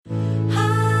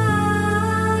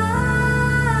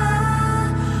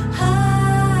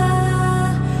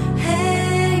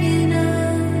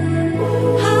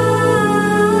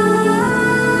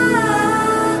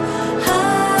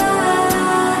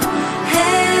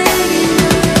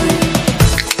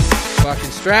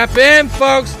Strap in,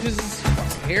 folks, because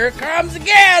here it comes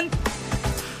again.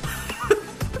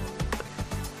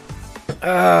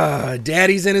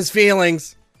 Daddy's in his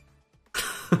feelings.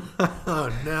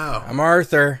 Oh, no. I'm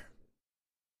Arthur.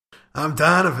 I'm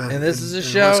Donovan. And this is a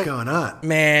show. What's going on?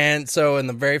 Man, so in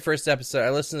the very first episode,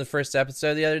 I listened to the first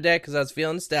episode the other day because I was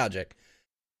feeling nostalgic.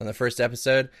 On the first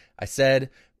episode, I said,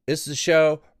 this is a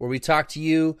show where we talk to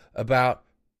you about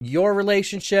your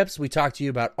relationships. We talk to you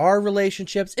about our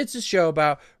relationships. It's a show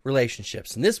about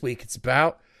relationships. And this week, it's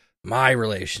about my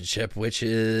relationship, which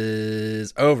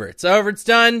is over. It's over. It's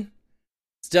done.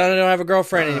 It's done. I don't have a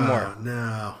girlfriend anymore. Oh,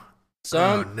 no. So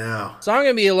I'm going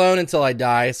to be alone until I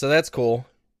die, so that's cool.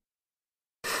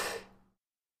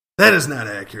 That is not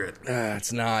accurate.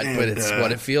 It's not, but it's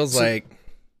what it feels like.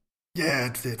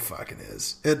 Yeah, it fucking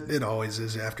is. It always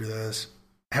is after this.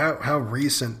 How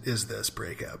recent is this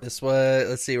breakup? This was,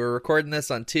 let's see, we're recording this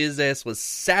on Tuesday. This was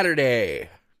Saturday.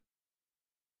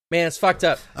 Man, it's fucked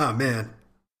up. Oh, man.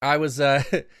 I was out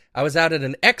at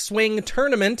an X-Wing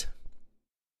tournament.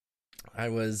 I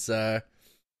was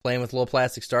playing with little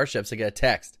plastic starships. I get a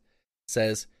text. It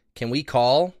says, "Can we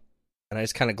call?" And I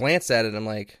just kind of glance at it. And I'm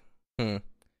like,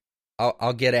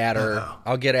 I'll get at her. Uh-oh.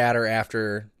 I'll get at her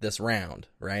after this round,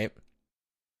 right?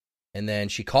 And then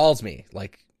she calls me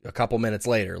like a couple minutes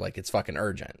later, like it's fucking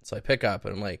urgent. So I pick up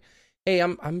and I'm like, "Hey,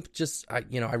 I'm just, I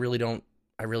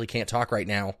really can't talk right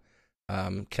now.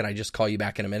 Can I just call you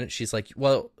back in a minute?" She's like,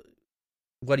 "Well,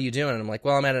 what are you doing?" And I'm like,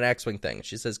 "Well, I'm at an X-Wing thing."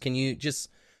 She says, "Can you just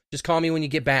call me when you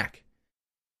get back?"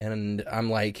 And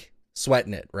I'm like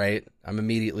sweating it, right? I'm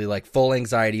immediately like full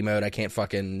anxiety mode. I can't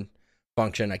fucking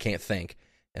function. I can't think.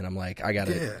 And I'm like, I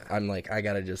gotta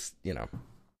just,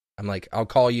 I'm like, I'll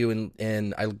call you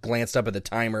and I glanced up at the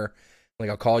timer. Like,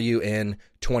 I'll call you in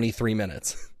 23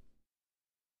 minutes.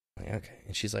 I'm like, okay.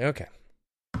 And she's like, okay.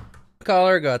 Call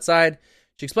her, go outside.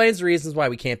 She explains the reasons why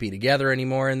we can't be together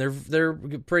anymore. And they're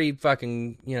pretty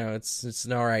fucking, it's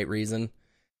an all right reason.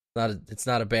 It's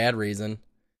not a bad reason.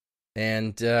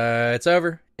 And it's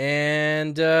over.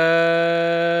 And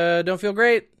don't feel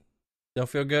great. Don't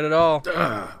feel good at all.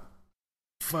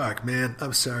 Fuck, man.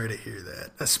 I'm sorry to hear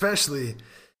that. Especially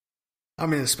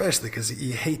because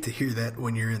you hate to hear that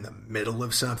when you're in the middle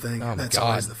of something. Oh, that's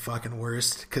always the fucking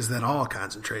worst, because then all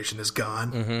concentration is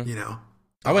gone,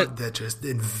 that just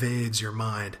invades your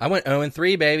mind. I went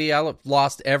 0-3, baby. I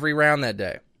lost every round that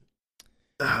day.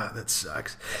 That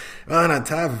sucks. Well, and on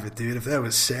top of it, dude, if that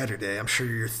was Saturday, I'm sure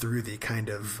you're through the kind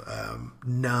of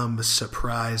numb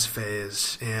surprise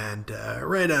phase and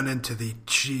right on into the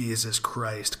Jesus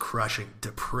Christ crushing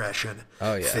depression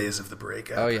phase of the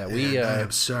breakup. Oh, yeah. I am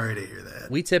sorry to hear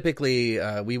that. We typically,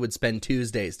 we would spend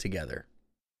Tuesdays together.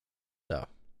 So.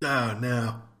 Oh,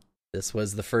 no. This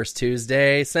was the first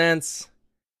Tuesday since.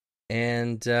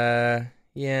 And,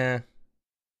 yeah.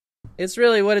 It's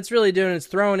really what it's really doing is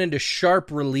throwing into sharp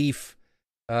relief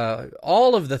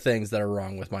all of the things that are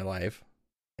wrong with my life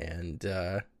and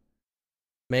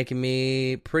making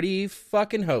me pretty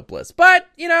fucking hopeless. But,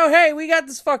 hey, we got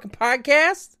this fucking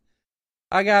podcast.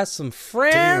 I got some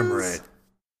friends.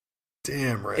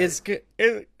 Damn right. It's gonna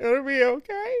be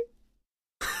okay.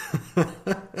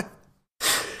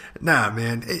 Nah,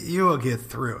 man, you will get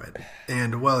through it.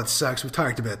 And while it sucks, we've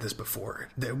talked about this before,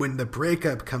 that when the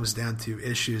breakup comes down to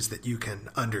issues that you can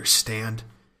understand,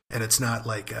 and it's not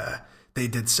like they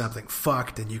did something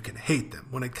fucked and you can hate them.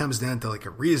 When it comes down to like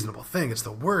a reasonable thing, it's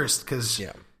the worst, because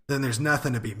then there's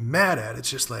nothing to be mad at. It's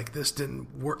just like, this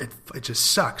didn't work. It just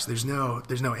sucks. There's no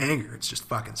anger. It's just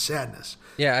fucking sadness.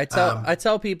 Yeah, I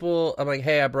tell people, I'm like,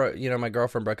 hey, my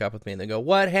girlfriend broke up with me, and they go,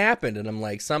 what happened? And I'm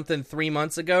like, something 3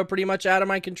 months ago, pretty much out of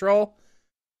my control.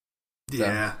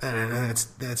 Yeah, and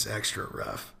that's extra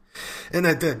rough. And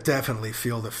I definitely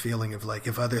feel the feeling of like,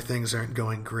 if other things aren't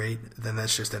going great, then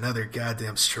that's just another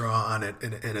goddamn straw on it,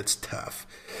 and it's tough.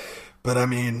 But I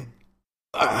mean,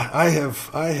 I have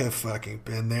fucking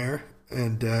been there,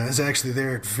 and I was actually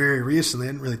there very recently.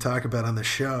 I didn't really talk about it on the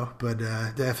show, but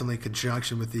definitely in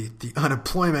conjunction with the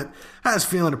unemployment, I was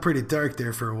feeling pretty dark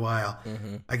there for a while.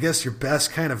 Mm-hmm. I guess your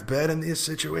best kind of bet in these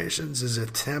situations is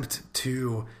attempt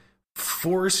to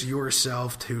force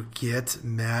yourself to get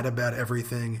mad about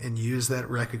everything and use that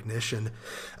recognition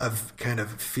of kind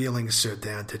of feeling so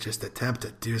down to just attempt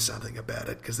to do something about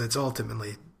it, because that's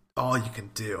ultimately all you can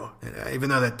do. And even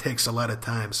though that takes a lot of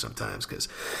time sometimes, because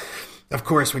of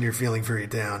course when you're feeling very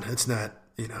down, it's not,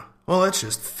 well, let's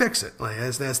just fix it. Like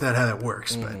that's not how that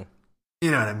works. Mm-hmm. But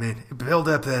you know what I mean? Build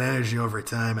up that energy over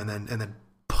time and then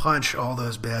punch all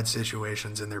those bad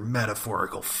situations in their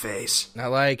metaphorical face. I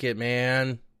like it,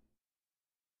 man.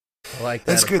 I like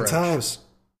that. That's approach. good times.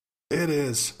 It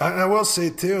is. I will say,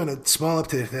 too, and a small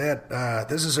update to that,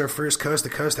 this is our first Coast to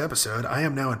Coast episode. I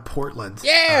am now in Portland.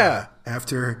 Yeah!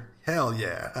 After, hell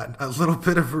yeah, a little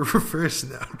bit of a reverse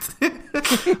note.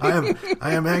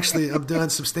 I am actually, I'm doing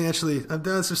substantially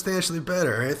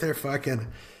better, right there, fucking.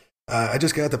 I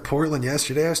just got to Portland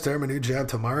yesterday. I start my new job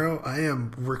tomorrow. I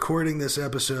am recording this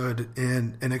episode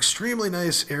in an extremely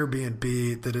nice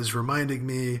Airbnb that is reminding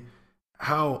me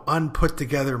how unput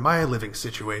together my living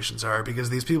situations are,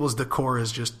 because these people's decor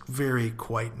is just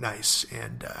quite nice,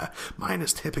 and mine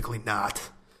is typically not.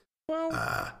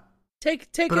 Well, take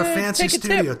but a fancy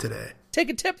studio today. Take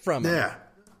a tip from it. Yeah,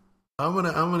 I'm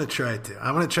gonna try to.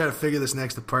 I'm gonna try to figure this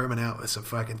next apartment out with some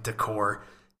fucking decor,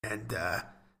 and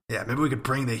yeah, maybe we could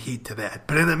bring the heat to that.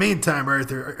 But in the meantime,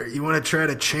 Arthur, you want to try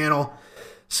to channel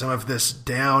some of this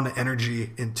down energy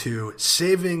into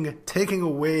taking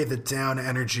away the down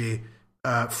energy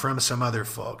from some other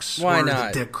folks. Why or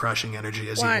not? The dick crushing energy,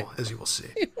 as you will see.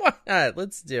 Why not?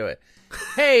 Let's do it.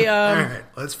 Hey, all right,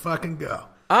 let's fucking go.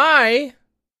 I,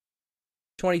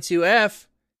 22F,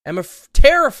 am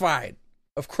terrified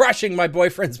of crushing my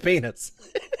boyfriend's penis.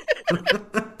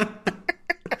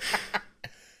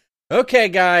 Okay,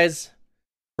 guys.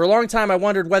 For a long time, I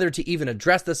wondered whether to even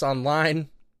address this online.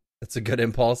 That's a good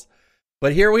impulse.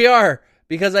 But here we are,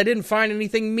 because I didn't find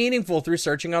anything meaningful through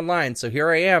searching online. So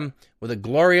here I am with a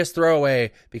glorious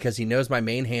throwaway because he knows my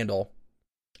main handle.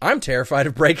 I'm terrified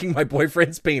of breaking my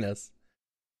boyfriend's penis.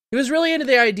 He was really into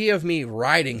the idea of me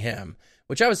riding him,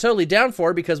 which I was totally down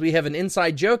for because we have an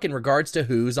inside joke in regards to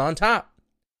who's on top.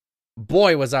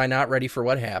 Boy, was I not ready for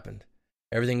what happened.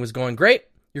 Everything was going great.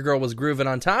 Your girl was grooving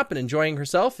on top and enjoying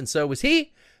herself, and so was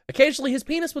he. Occasionally his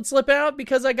penis would slip out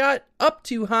because I got up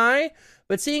too high,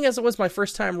 but seeing as it was my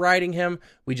first time riding him,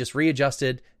 we just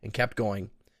readjusted and kept going.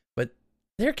 But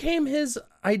there came his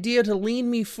idea to lean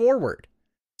me forward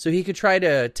so he could try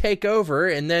to take over,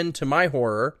 and then, to my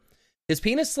horror, his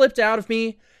penis slipped out of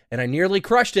me, and I nearly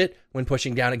crushed it when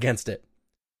pushing down against it.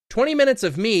 20 minutes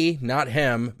of me, not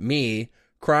him, me,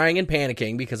 crying and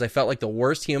panicking because I felt like the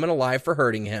worst human alive for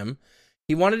hurting him.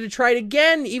 He wanted to try it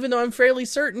again, even though I'm fairly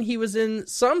certain he was in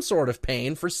some sort of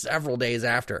pain for several days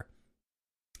after.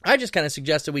 I just kind of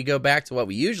suggested we go back to what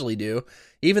we usually do,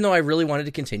 even though I really wanted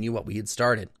to continue what we had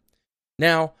started.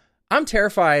 Now, I'm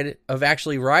terrified of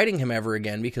actually riding him ever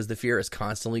again because the fear is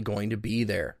constantly going to be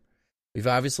there. We've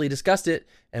obviously discussed it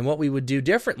and what we would do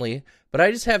differently, but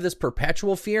I just have this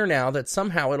perpetual fear now that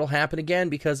somehow it'll happen again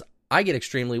because I get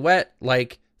extremely wet,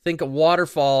 like think a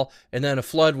waterfall and then a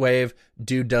flood wave,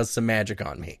 dude does some magic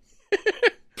on me.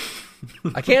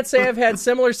 I can't say I've had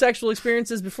similar sexual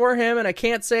experiences before him, and I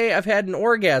can't say I've had an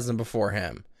orgasm before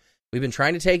him. We've been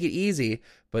trying to take it easy,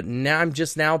 but now I'm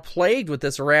just plagued with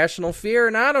this irrational fear,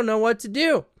 and I don't know what to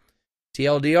do.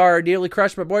 TLDR, I nearly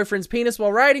crushed my boyfriend's penis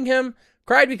while riding him,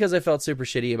 cried because I felt super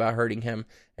shitty about hurting him,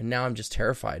 and now I'm just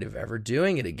terrified of ever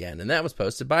doing it again. And that was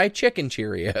posted by Chicken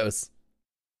Cheerios.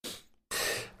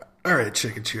 All right,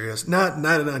 Chicken Cheerios. Not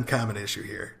an uncommon issue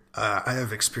here. I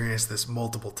have experienced this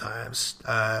multiple times.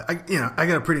 I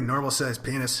got a pretty normal sized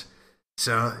penis,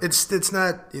 so it's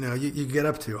not, you get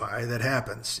up too high. That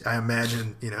happens. I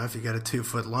imagine, if you got a 2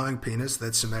 foot long penis,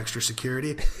 that's some extra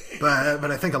security. But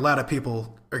I think a lot of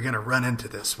people are going to run into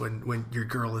this when your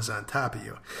girl is on top of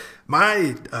you.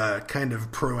 My kind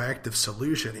of proactive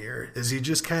solution here is you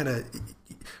just kind of,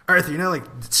 Arthur, like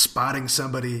spotting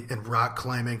somebody in rock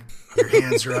climbing. Your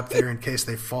hands are up there in case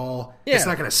they fall. Yeah. It's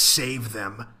not going to save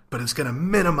them, but it's going to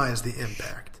minimize the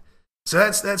impact. So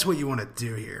that's what you want to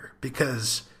do here,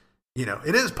 because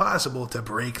it is possible to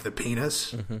break the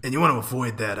penis, and you want to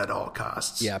avoid that at all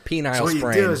costs. Yeah, penile so what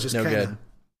sprain, you do is just no kinda,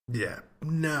 good. Yeah,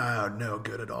 no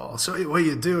good at all. So what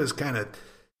you do is kind of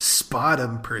spot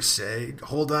them per se,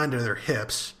 hold on to their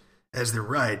hips as they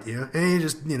ride you, and you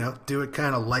just do it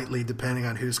kind of lightly, depending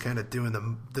on who's kind of doing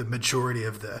the majority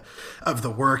of the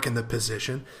work in the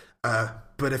position.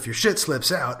 But if your shit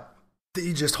slips out,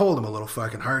 you just hold them a little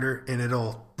fucking harder, and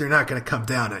they're not going to come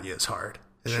down on you as hard.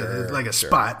 Sure, like a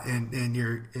spot, and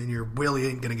your willy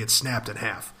ain't going to get snapped in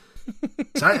half.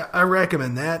 So I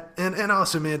recommend that, and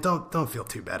also, man, don't feel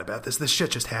too bad about this. This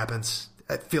shit just happens.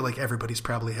 I feel like everybody's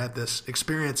probably had this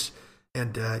experience.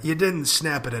 And you didn't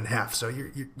snap it in half, so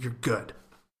you're good.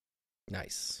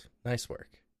 Nice work.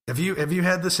 Have you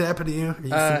had this happen to you? Are you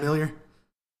familiar?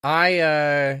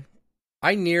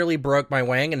 I nearly broke my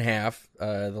wang in half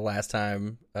the last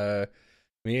time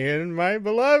me and my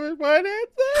beloved went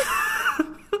at that.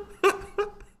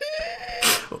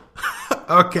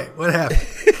 Okay, what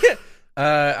happened?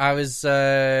 I was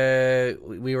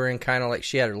we were in kind of like,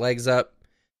 she had her legs up,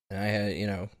 and I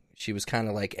had she was kind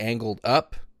of like angled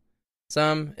up.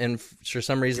 some, and for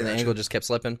some reason the angle just kept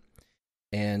slipping,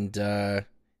 and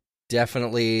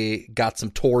definitely got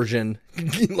some torsion,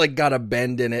 like got a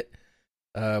bend in it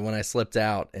when I slipped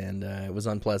out, and it was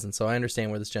unpleasant. So I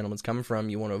understand where this gentleman's coming from.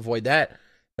 You want to avoid that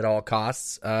at all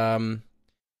costs.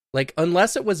 Like,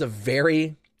 unless it was a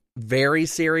very, very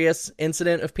serious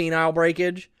incident of penile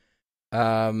breakage,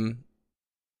 and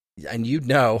you'd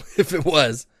know if it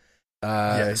was,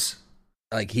 yes,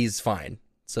 like, he's fine.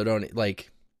 So don't,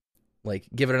 like,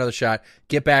 give it another shot.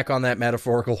 Get back on that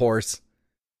metaphorical horse,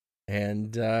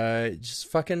 and just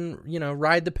fucking,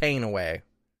 ride the pain away.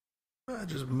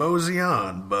 Just mosey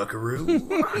on, buckaroo.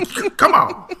 Come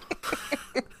on.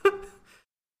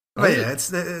 But yeah,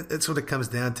 it's what it comes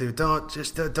down to.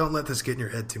 Don't let this get in your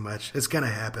head too much. It's gonna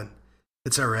happen.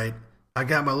 It's all right. I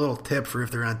got my little tip for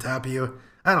if they're on top of you.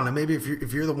 I don't know. Maybe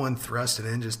if you're the one thrusting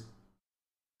in, just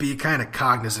be kind of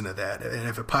cognizant of that. And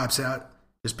if it pops out,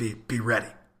 just be ready.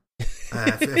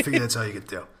 I figure that's all you could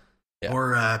do. Yeah.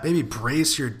 Or maybe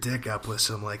brace your dick up with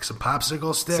some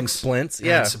popsicle sticks, some splints,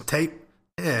 yeah, some tape.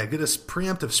 Yeah, get a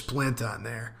preemptive splint on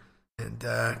there, and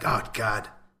oh god,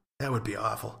 that would be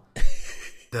awful.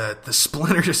 The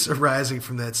splinters arising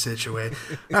from that situation.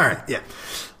 All right, yeah,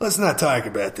 let's not talk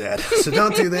about that. So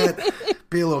don't do that.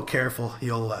 Be a little careful.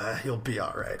 You'll be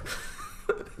all right.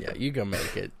 Yeah, you're gonna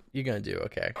make it. You're gonna do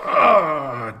okay.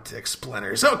 Oh, dick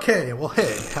splinters. Okay, well,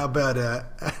 hey, how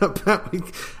about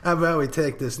we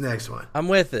take this next one? I'm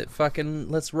with it. Fucking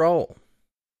let's roll.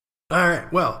 All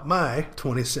right, well, my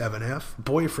 27F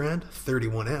boyfriend,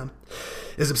 31M,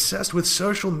 is obsessed with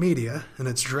social media, and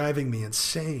it's driving me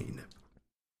insane.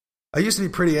 I used to be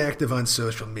pretty active on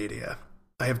social media.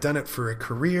 I have done it for a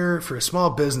career, for a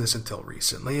small business until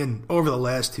recently, and over the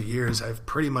last 2 years, I've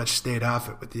pretty much stayed off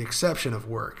it with the exception of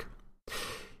work.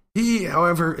 He,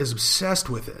 however, is obsessed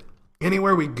with it.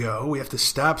 Anywhere we go, we have to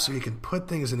stop so he can put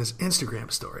things in his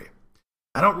Instagram story.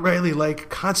 I don't really like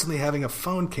constantly having a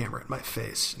phone camera in my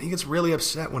face, and he gets really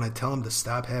upset when I tell him to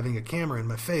stop having a camera in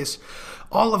my face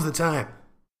all of the time.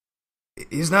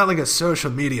 He's not like a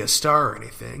social media star or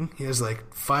anything. He has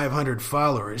 500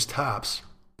 followers tops.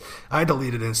 I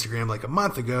deleted Instagram a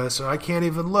month ago, so I can't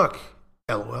even look.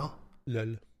 LOL.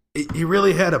 Lol. He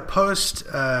really had a post,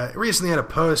 recently had a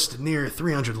post near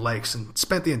 300 likes and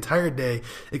spent the entire day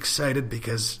excited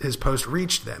because his post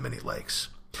reached that many likes.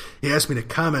 He asked me to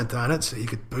comment on it so he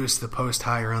could boost the post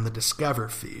higher on the Discover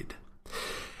feed.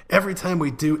 Every time we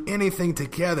do anything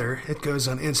together, it goes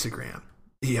on Instagram.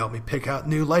 He helped me pick out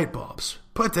new light bulbs.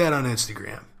 Put that on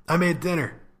Instagram. I made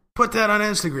dinner. Put that on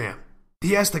Instagram.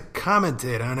 He has to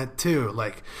commentate on it too,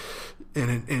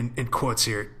 in quotes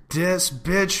here, "This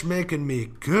bitch making me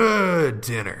good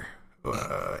dinner,"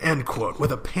 end quote,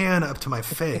 with a pan up to my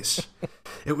face.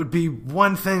 It would be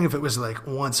one thing if it was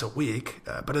once a week,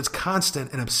 but it's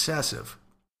constant and obsessive.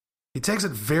 He takes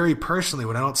it very personally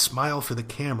when I don't smile for the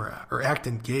camera or act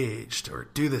engaged or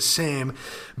do the same,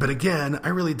 but again, I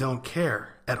really don't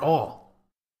care at all.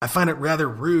 I find it rather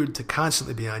rude to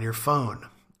constantly be on your phone.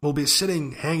 We'll be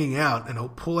sitting hanging out and he'll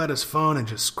pull out his phone and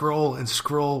just scroll and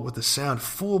scroll with the sound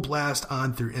full blast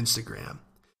on through Instagram.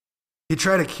 He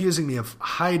tried accusing me of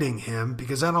hiding him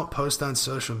because I don't post on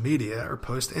social media or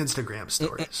post Instagram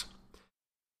stories.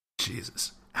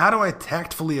 Jesus. How do I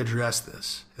tactfully address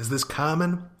this? Is this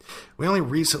common? We only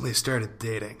recently started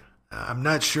dating. I'm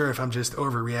not sure if I'm just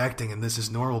overreacting and this is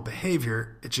normal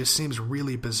behavior. It just seems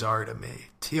really bizarre to me.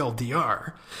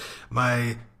 TLDR.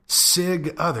 My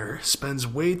sig other spends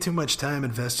way too much time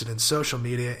invested in social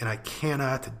media and I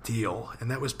cannot deal.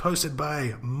 And that was posted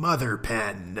by Mother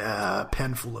Pen.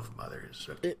 Pen full of mothers.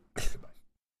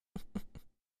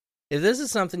 If this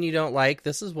is something you don't like,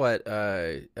 this is what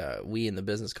we in the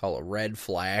business call a red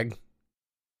flag.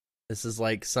 This is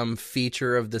some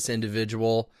feature of this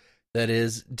individual that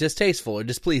is distasteful or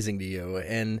displeasing to you.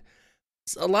 And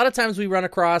a lot of times we run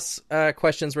across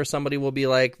questions where somebody will be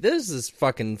like, this is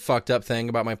fucking fucked up thing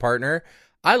about my partner.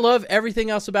 I love everything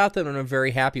else about them and I'm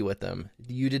very happy with them.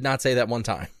 You did not say that one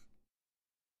time.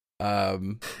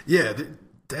 Yeah,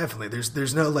 definitely.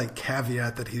 There's no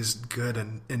caveat that he's good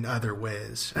in other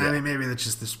ways. Yeah. I mean, maybe that's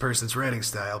just this person's writing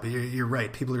style, but you're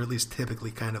right. People are at least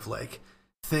typically kind of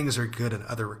things are good in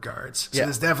other regards. So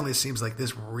This definitely seems like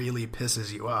this really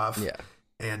pisses you off. Yeah.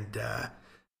 And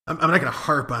I'm not going to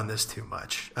harp on this too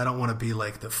much. I don't want to be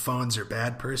the phones are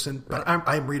bad person, but right.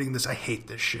 I'm reading this. I hate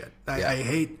this shit. I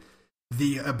hate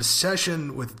the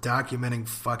obsession with documenting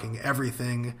fucking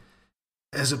everything.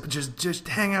 Just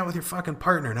hang out with your fucking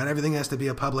partner. Not everything has to be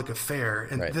a public affair,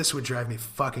 and right. This would drive me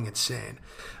fucking insane.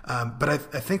 But I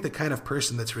think the kind of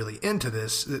person that's really into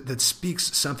this, that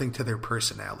speaks something to their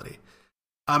personality.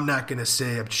 I'm not going to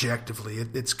say objectively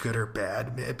it's good or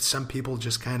bad. Some people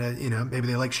just kind of, maybe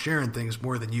they like sharing things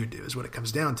more than you do is what it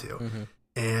comes down to. Mm-hmm.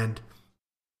 And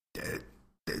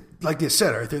like you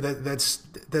said, Arthur,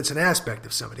 that's an aspect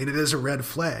of somebody. And it is a red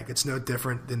flag. It's no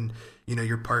different than,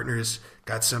 your partner's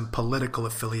got some political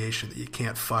affiliation that you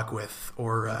can't fuck with,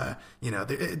 or,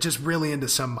 they're just really into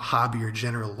some hobby or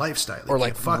general lifestyle. Or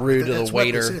like rude to the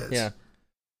waiter. Yeah.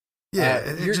 Yeah,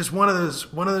 it's just one of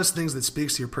those things that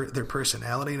speaks to their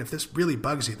personality. And if this really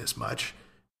bugs you this much,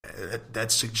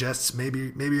 that suggests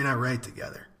maybe you're not right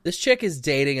together. This chick is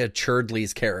dating a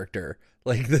Churdley's character.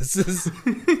 Like, this is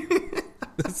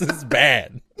this is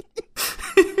bad.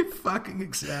 Fucking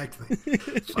exactly.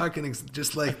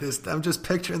 Just like this. I'm just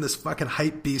picturing this fucking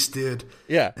hype beast dude.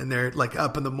 Yeah, and they're like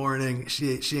up in the morning.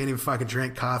 She ain't even fucking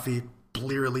drank coffee.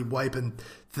 Blearily wiping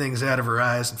things out of her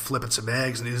eyes and flipping some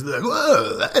eggs, and he's like,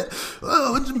 whoa,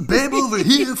 it's babe over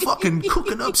here fucking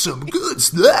cooking up some good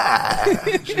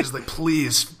stuff. She's like,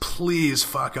 please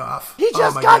fuck off. He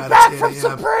just got back from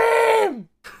Supreme.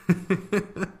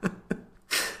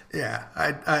 Yeah,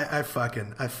 I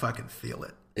fucking feel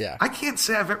it. Yeah, I can't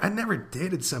say I never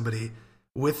dated somebody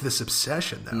with this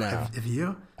obsession though. No. Have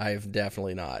you? I've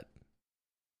definitely not.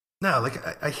 No,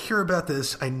 like I hear about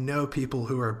this. I know people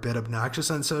who are a bit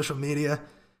obnoxious on social media,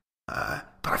 but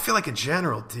I feel like in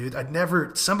general, dude,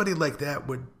 somebody like that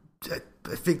would. I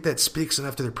think that speaks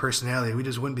enough to their personality. We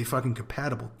just wouldn't be fucking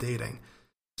compatible dating.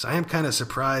 So I am kind of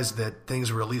surprised that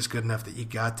things were at least good enough that you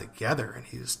got together, and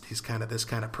he's kind of this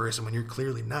kind of person when you're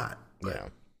clearly not. But. Yeah,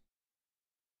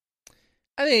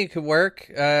 I think it could work.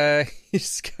 You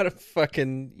just gotta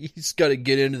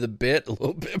get into the bit a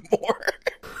little bit more.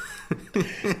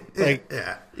 Like,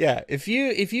 yeah. If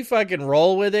you fucking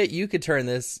roll with it, you could turn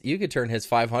his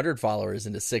 500 followers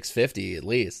into 650 at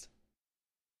least.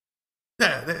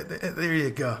 Yeah, there you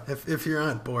go. If you're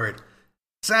on board,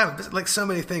 so like so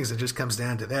many things, it just comes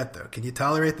down to that though. Can you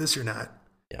tolerate this or not?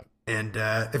 Yeah. And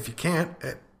if you can't,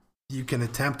 you can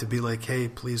attempt to be like, hey,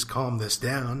 please calm this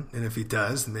down. And if he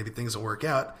does, then maybe things will work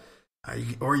out.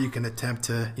 Or you can attempt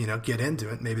to, get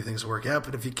into it. Maybe things will work out.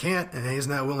 But if you can't, and he's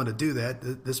not willing to do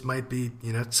that, this might be,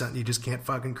 something you just can't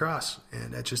fucking cross.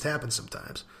 And that just happens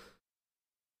sometimes.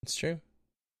 It's true.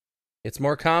 It's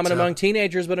more common among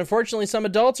teenagers, but unfortunately some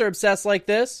adults are obsessed like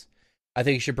this. I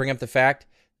think you should bring up the fact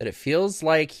that it feels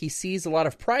like he sees a lot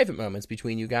of private moments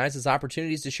between you guys as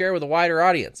opportunities to share with a wider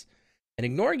audience. And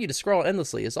ignoring you to scroll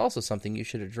endlessly is also something you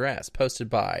should address. Posted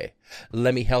by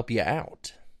Let Me Help You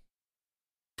Out.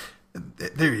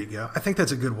 There you go. I think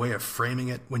that's a good way of framing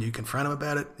it when you confront him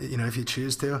about it, if you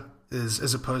choose to,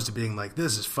 as opposed to being like,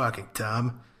 this is fucking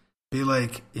dumb. Be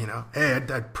like, hey,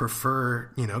 I'd prefer,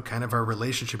 kind of our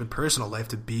relationship and personal life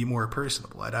to be more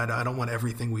personable. I don't want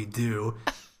everything we do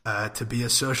to be a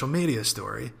social media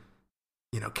story.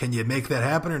 Can you make that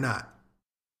happen or not?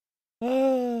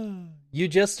 You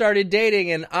just started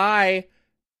dating and I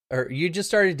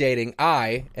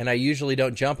usually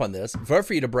don't jump on this, vote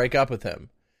for you to break up with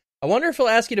him. I wonder if he'll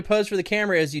ask you to pose for the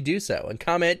camera as you do so and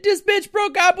comment, "This bitch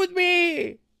broke up with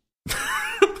me."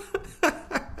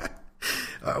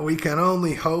 We can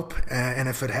only hope, and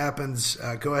if it happens,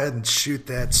 go ahead and shoot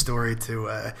that story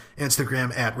to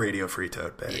Instagram at Radio Free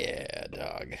Tote Bag. Yeah,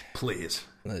 dog. Please.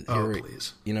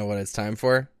 Please. You know what it's time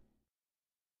for?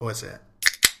 What's that?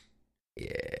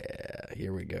 Yeah,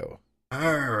 here we go.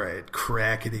 All right,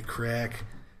 crackety crack.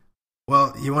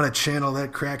 Well, you want to channel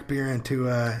that crack beer into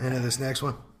this next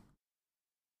one?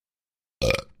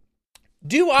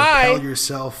 Propel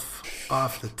yourself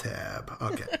off the tab.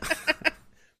 Okay.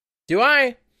 Do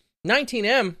I,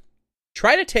 19M,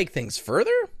 try to take things further?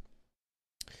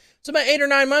 So about 8 or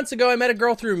 9 months ago, I met a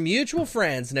girl through mutual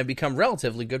friends and have become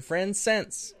relatively good friends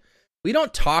since. We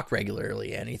don't talk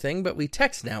regularly anything, but we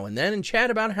text now and then and chat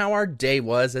about how our day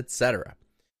was, etc.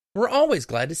 We're always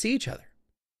glad to see each other.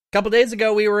 A couple days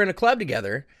ago, we were in a club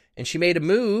together, and she made a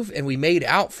move, and we made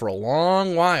out for a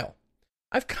long while.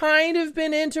 I've kind of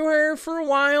been into her for a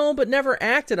while, but never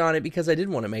acted on it because I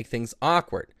didn't want to make things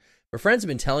awkward. My friends have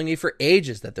been telling me for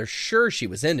ages that they're sure she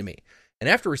was into me, and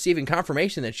after receiving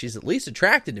confirmation that she's at least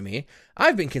attracted to me,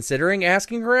 I've been considering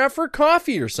asking her out for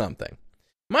coffee or something.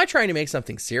 Am I trying to make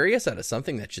something serious out of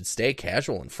something that should stay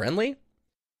casual and friendly?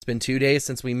 It's been 2 days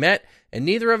since we met, and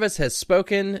neither of us has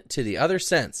spoken to the other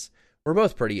since. We're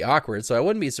both pretty awkward, so I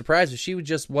wouldn't be surprised if she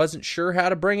just wasn't sure how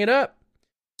to bring it up.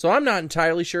 So I'm not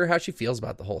entirely sure how she feels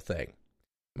about the whole thing.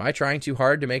 Am I trying too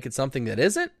hard to make it something that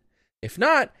isn't? If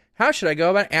not, how should I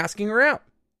go about asking her out?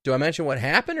 Do I mention what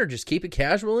happened or just keep it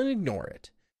casual and ignore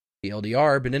it?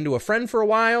 TLDR, been into a friend for a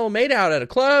while, made out at a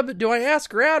club. Do I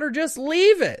ask her out or just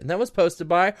leave it? And that was posted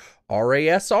by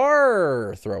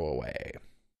RASR Throwaway.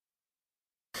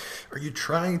 Are you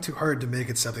trying too hard to make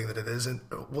it something that it isn't?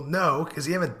 Well, no, because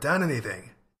you haven't done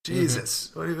anything.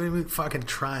 Jesus. What do you mean fucking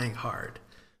trying hard?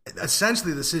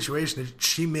 Essentially, the situation is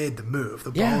she made the move.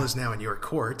 The ball is now in your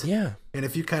court. Yeah. And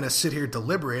if you kind of sit here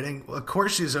deliberating, well, of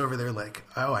course she's over there like,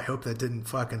 oh, I hope that didn't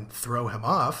fucking throw him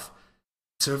off.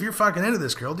 So if you're fucking into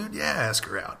this girl, dude, ask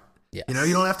her out. Yes. You know,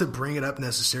 you don't have to bring it up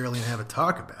necessarily and have a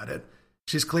talk about it.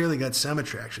 She's clearly got some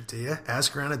attraction to you.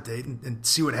 Ask her on a date and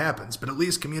see what happens. But at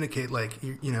least communicate like,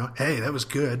 you know, hey, that was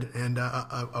good. And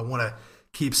I want to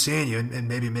keep seeing you and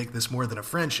maybe make this more than a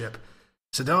friendship.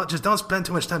 So don't spend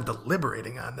too much time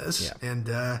deliberating on this and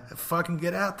fucking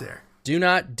get out there. Do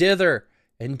not dither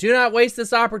and do not waste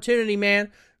this opportunity,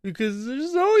 man, because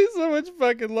there's always so much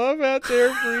fucking love out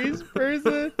there for each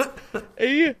person. And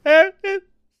you have to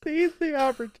seize the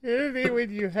opportunity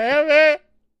when you have it.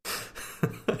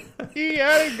 You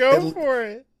gotta go for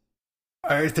it.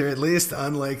 Arthur, at least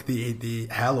unlike the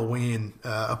Halloween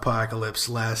apocalypse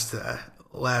last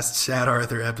Sad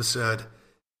Arthur episode,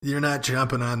 you're not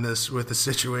jumping on this with a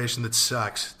situation that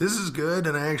sucks. This is good,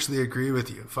 and I actually agree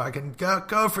with you. Fucking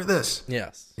go for this.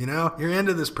 Yes. You know, you're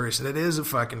into this person. It is a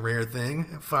fucking rare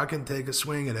thing. Fucking take a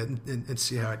swing at it and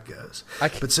see how it goes.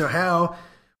 But so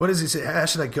what does he say? How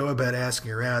should I go about asking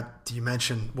her out? Do you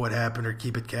mention what happened or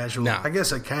keep it casual? No. I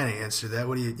guess I kind of answered that.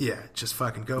 What do you, just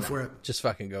fucking go for it? Just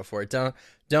fucking go for it.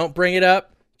 Don't bring it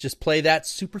up. Just play that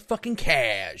super fucking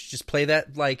cash. Just play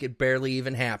that like it barely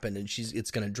even happened, and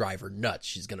it's gonna drive her nuts.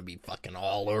 She's gonna be fucking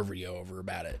all over you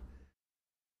about it.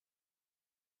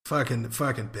 Fucking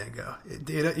bingo.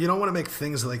 You don't want to make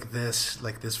things like this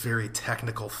very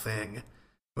technical thing.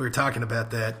 We were talking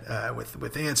about that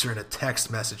with answering a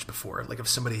text message before. Like if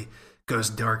somebody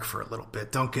goes dark for a little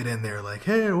bit, don't get in there like,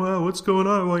 hey, well, what's going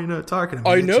on? Why are you not talking to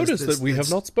me? I noticed that we have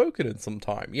not spoken in some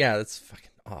time. Yeah, that's fucking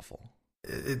awful.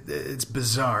 It's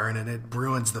bizarre and it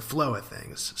ruins the flow of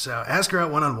things. So ask her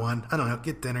out one-on-one. I don't know,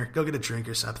 get dinner, go get a drink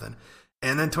or something.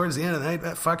 And then towards the end of the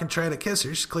night, fucking try to kiss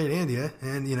her. She's cleared into you.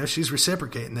 And, you know, she's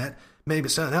reciprocating that. Maybe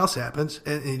something else happens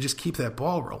and you just keep that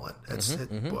ball rolling. That's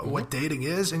what dating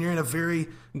is. And you're in a very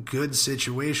good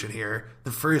situation here.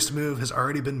 The first move has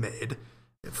already been made.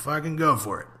 Fucking go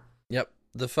for it. Yep.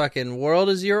 The fucking world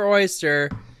is your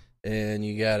oyster. And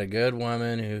you got a good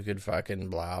woman who could fucking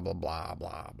blah, blah, blah,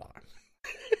 blah, blah.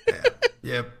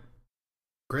 Yep.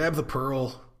 Grab the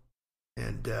pearl,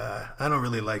 and I don't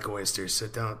really like oysters, so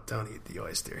don't eat the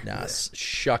oyster. Nah,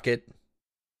 shuck it,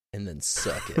 and then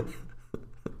suck it.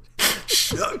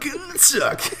 Shuck it and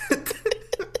suck it.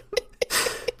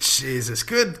 Jesus,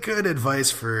 good advice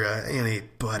for any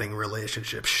budding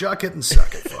relationship. Shuck it and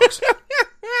suck it, folks.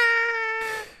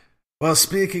 Well,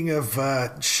 speaking of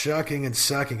shucking and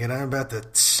sucking, and I'm about to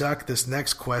suck this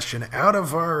next question out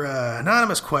of our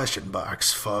anonymous question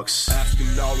box, folks.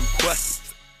 Asking all them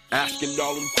questions. Asking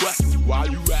all them questions. Why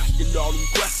you asking all them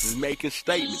questions? Making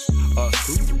statements.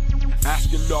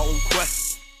 Asking all them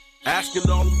questions. Asking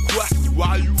all them questions.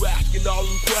 Why you asking all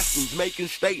them questions? Making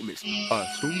statements.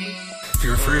 If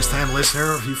you're a first-time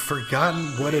listener or if you've forgotten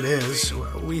what it is,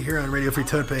 we here on Radio Free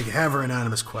Totepeg have our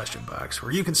anonymous question box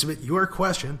where you can submit your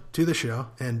question to the show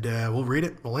and we'll read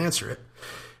it, we'll answer it.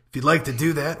 If you'd like to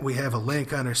do that, we have a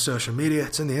link on our social media.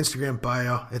 It's in the Instagram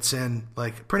bio. It's in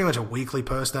like pretty much a weekly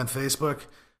post on Facebook.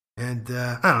 And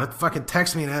I don't know, fucking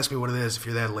text me and ask me what it is if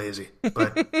you're that lazy.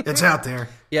 But it's out there.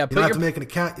 Yeah, you don't have to make an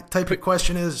account. Type your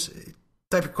question in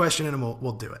and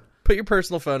we'll do it. Put your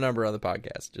personal phone number on the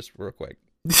podcast, just real quick.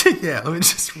 Yeah, let me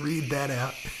just read that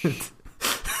out.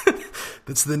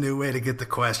 That's the new way to get the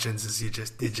questions is you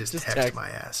just text my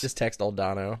ass. Just text old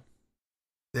Dono.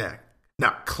 Yeah.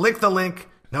 Now, click the link,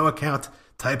 no account,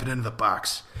 type it into the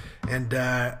box. And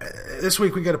this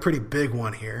week we got a pretty big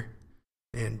one here.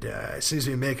 And it seems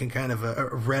to be making kind of a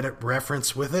Reddit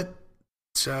reference with it.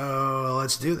 So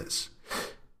let's do this.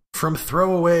 From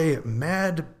Throwaway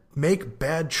Make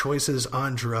Bad Choices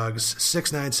on Drugs,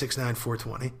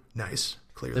 6969420. Nice.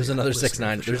 Clearly. There's another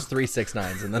 69. There's 3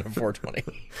 69s and then a 420.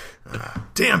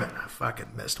 Damn it. I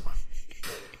fucking missed one.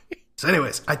 So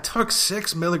anyways, I took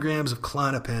 6 milligrams of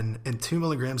Klonopin and 2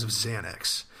 milligrams of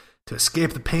Xanax to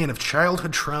escape the pain of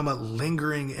childhood trauma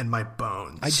lingering in my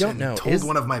bones. I don't know. Told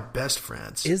one of my best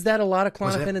friends. Is that a lot of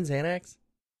Klonopin and Xanax?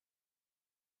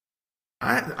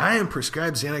 I am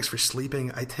prescribed Xanax for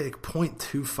sleeping. I take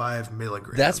 0.25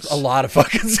 milligrams. That's a lot of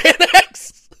fucking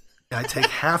Xanax. I take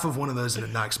half of one of those and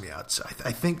it knocks me out. So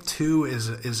I think 2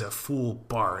 is a full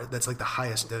bar. That's like the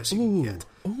highest dose you can get.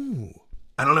 Ooh.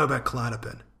 I don't know about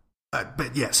Klonopin.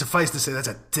 But yeah, suffice to say, that's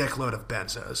a dickload of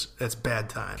benzos. That's bad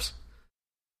times.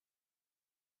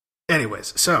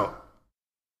 Anyways, so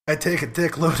I take a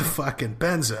dick load of fucking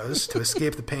benzos to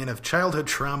escape the pain of childhood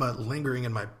trauma lingering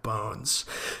in my bones,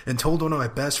 and told one of my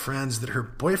best friends that her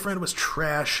boyfriend was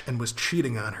trash and was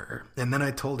cheating on her, and then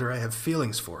I told her I have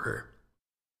feelings for her.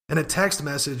 In a text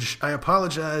message, I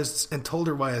apologized and told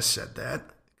her why I said that,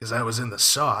 because I was in the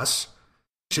sauce.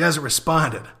 She hasn't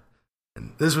responded,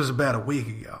 and this was about a week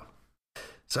ago.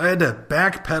 So I had to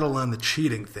backpedal on the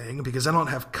cheating thing because I don't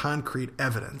have concrete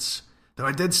evidence, though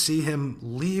I did see him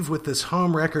leave with this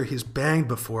homewrecker he's banged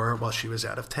before while she was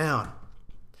out of town.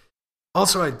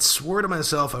 Also, I swore to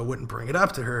myself I wouldn't bring it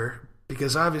up to her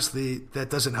because obviously that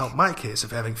doesn't help my case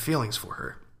of having feelings for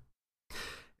her.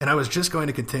 And I was just going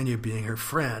to continue being her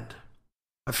friend.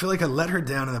 I feel like I let her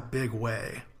down in a big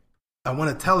way. I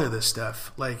want to tell her this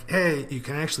stuff, like, hey, you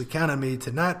can actually count on me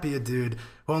to not be a dude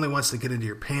who only wants to get into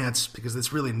your pants, because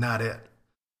that's really not it.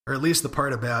 Or at least the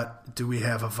part about, do we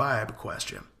have a vibe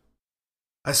question.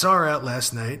 I saw her out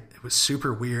last night. It was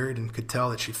super weird and could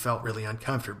tell that she felt really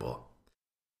uncomfortable.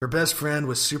 Her best friend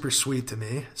was super sweet to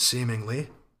me, seemingly.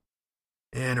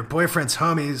 And her boyfriend's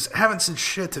homies haven't said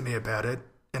shit to me about it,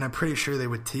 and I'm pretty sure they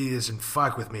would tease and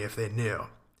fuck with me if they knew.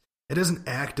 It isn't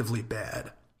actively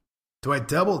bad. Do I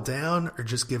double down or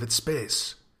just give it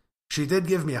space? She did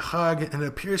give me a hug, and it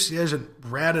appears she hasn't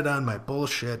ratted on my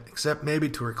bullshit, except maybe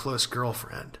to her close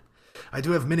girlfriend. I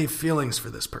do have many feelings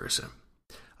for this person.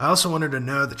 I also want her to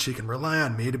know that she can rely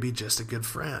on me to be just a good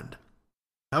friend.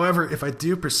 However, if I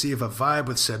do perceive a vibe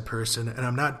with said person, and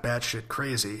I'm not batshit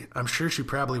crazy, I'm sure she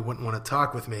probably wouldn't want to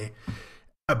talk with me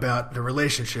about the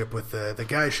relationship with the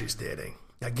guy she's dating.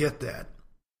 I get that.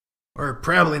 Or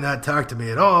probably not talk to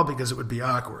me at all because it would be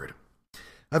awkward.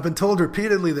 I've been told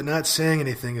repeatedly that not saying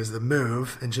anything is the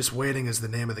move and just waiting is the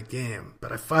name of the game,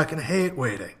 but I fucking hate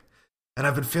waiting. And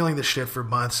I've been feeling this shit for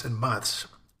months and months.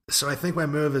 So I think my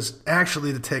move is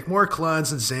actually to take more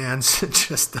Claudes and Xans and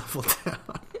just double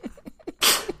down.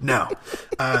 No.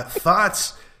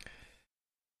 Thoughts?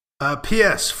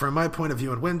 P.S. From my point of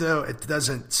view and window, it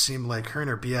doesn't seem like her and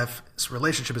her BF's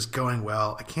relationship is going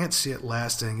well. I can't see it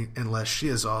lasting unless she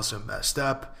is also messed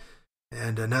up.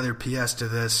 And another P.S. to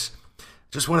this.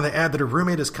 Just wanted to add that her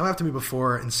roommate has come up to me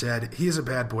before and said he's a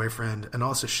bad boyfriend, and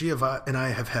also she and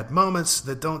I have had moments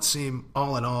that don't seem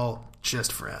all in all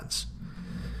just friends.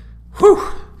 Whew.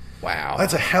 Wow.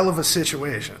 That's a hell of a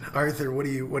situation. Arthur, what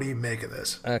do you make of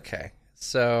this? Okay.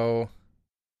 So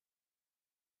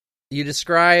you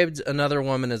described another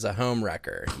woman as a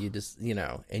homewrecker. You just,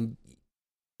 and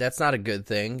that's not a good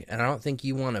thing, and I don't think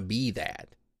you want to be that.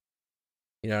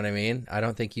 You know what I mean? I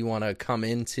don't think you want to come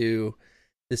into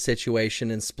the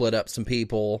situation and split up some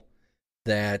people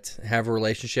that have a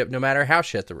relationship, no matter how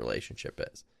shit the relationship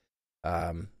is.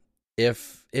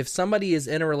 If somebody is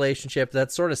in a relationship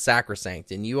that's sort of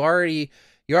sacrosanct, and you already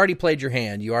played your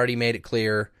hand, you already made it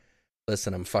clear,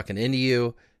 listen, I'm fucking into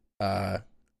you, I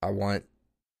want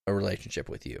a relationship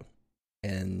with you,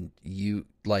 and you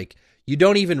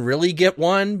don't even really get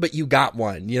one, but you got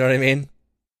one. You know what I mean?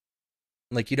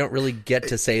 Like, you don't really get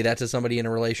to say that to somebody in a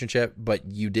relationship, but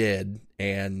you did,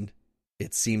 and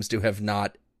it seems to have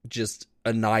not just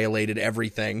annihilated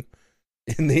everything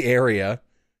in the area.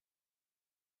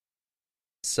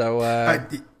 So,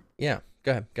 yeah,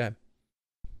 go ahead.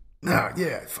 No,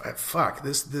 yeah, fuck.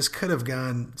 This could have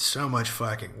gone so much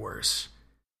fucking worse.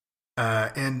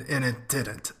 And it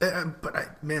didn't. But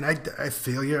I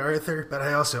feel you, Arthur, but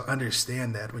I also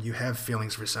understand that when you have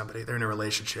feelings for somebody, they're in a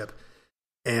relationship.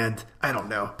 And I don't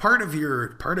know, part of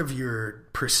your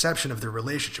perception of the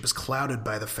relationship is clouded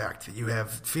by the fact that you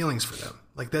have feelings for them.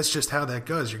 Like, that's just how that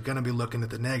goes. You're going to be looking at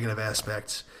the negative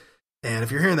aspects. And if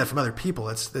you're hearing that from other people,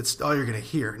 that's all you're going to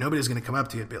hear. Nobody's going to come up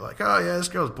to you and be like, oh yeah, this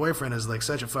girl's boyfriend is like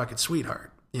such a fucking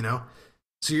sweetheart, you know?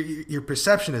 So your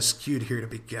perception is skewed here to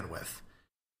begin with.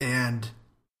 And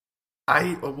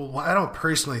I don't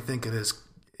personally think it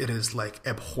is like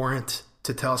abhorrent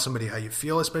to tell somebody how you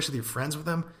feel, especially if you're friends with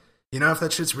them. You know, if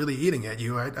that shit's really eating at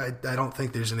you, I don't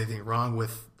think there's anything wrong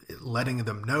with letting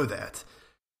them know that.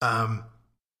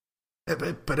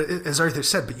 But as Arthur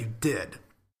said, but you did.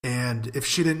 And if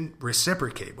she didn't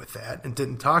reciprocate with that and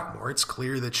didn't talk more, it's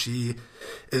clear that she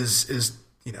is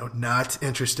not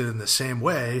interested in the same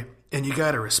way, and you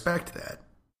got to respect that.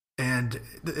 And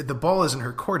the ball is in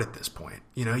her court at this point.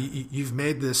 You know, you've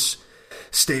made this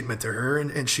statement to her,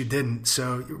 and she didn't.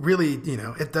 So really,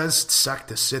 it does suck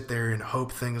to sit there and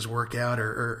hope things work out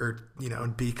or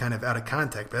be kind of out of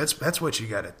contact. But that's what you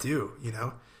got to do.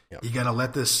 Yep. You got to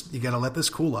let this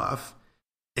cool off,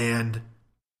 and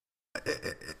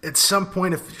at some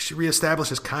point, if she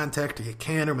reestablishes contact, or you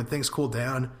can, or when things cool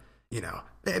down, you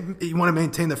want to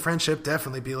maintain the friendship.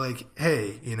 Definitely be like,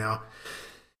 hey,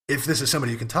 if this is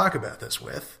somebody you can talk about this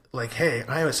with, like, hey,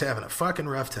 I was having a fucking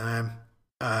rough time,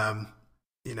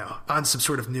 on some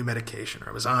sort of new medication, or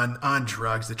I was on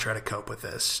drugs to try to cope with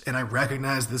this, and I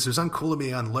recognize this was uncool of me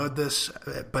to unload this,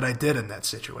 but I did in that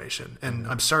situation, and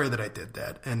I'm sorry that I did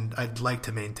that, and I'd like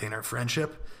to maintain our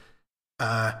friendship.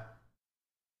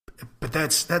 But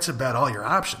that's about all your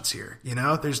options here.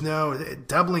 There's no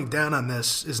doubling down on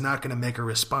this is not going to make a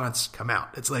response come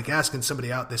out. It's like asking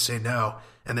somebody out, they say no,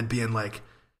 and then being like,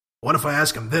 what if I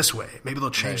ask them this way? Maybe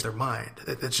they'll change their mind.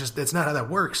 That's not how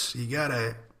that works. You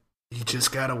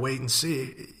just gotta wait and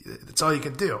see. That's all you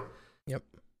can do. Yep.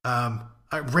 I'm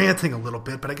ranting a little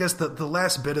bit, but I guess the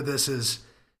last bit of this is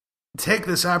take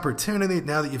this opportunity.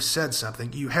 Now that you've said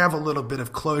something, you have a little bit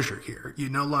of closure here. You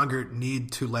no longer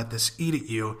need to let this eat at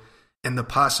you in the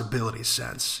possibility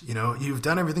sense. You've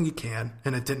done everything you can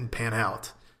and it didn't pan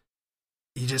out.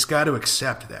 You just got to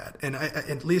accept that. And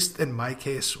at least in my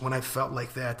case, when I felt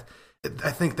like that,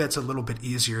 I think that's a little bit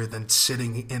easier than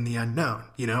sitting in the unknown.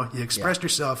 You expressed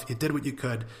yourself, you did what you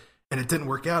could, and it didn't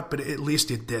work out, but at least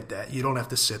you did that. You don't have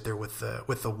to sit there with the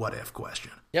what if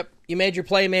question. Yep. You made your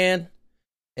play, man.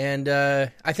 And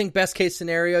I think best case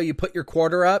scenario, you put your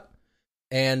quarter up,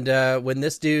 and when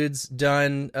this dude's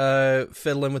done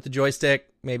fiddling with the joystick,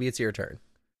 maybe it's your turn.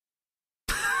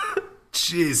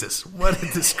 Jesus, what a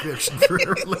description for a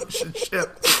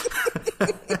relationship.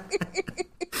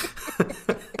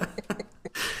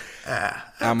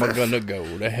 I'm gonna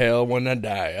go to hell when I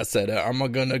die. I said, I'm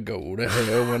gonna go to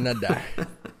hell when I die.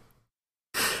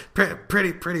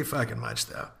 Pretty fucking much,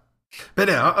 though. But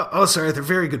yeah, also, Arthur,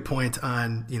 very good point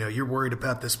on, you're worried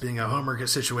about this being a homework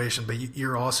situation, but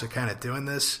you're also kind of doing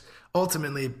this.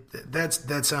 Ultimately,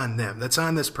 that's on them. That's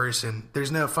on this person.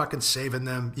 There's no fucking saving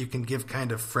them. You can give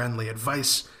kind of friendly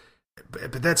advice,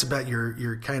 but that's about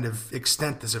your kind of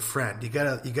extent as a friend. You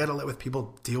gotta let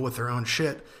people deal with their own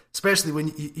shit, especially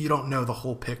when you don't know the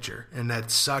whole picture, and that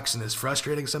sucks and is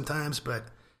frustrating sometimes. But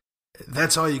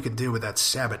that's all you can do without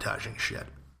sabotaging shit.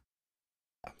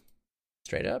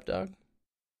 Straight up, dog.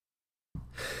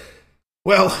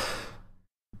 Well,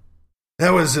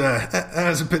 that was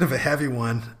a bit of a heavy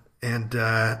one, and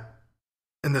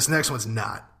this next one's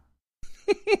not.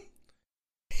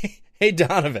 Hey,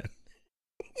 Donovan.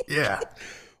 Yeah.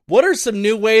 What are some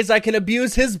new ways I can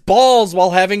abuse his balls while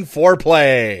having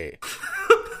foreplay?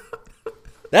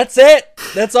 That's it.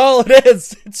 That's all it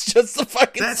is. It's just the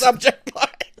fucking subject line.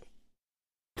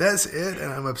 That's it,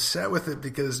 and I'm upset with it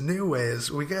because new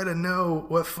ways, we gotta know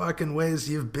what fucking ways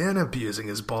you've been abusing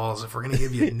his balls if we're gonna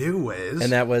give you new ways.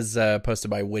 And that was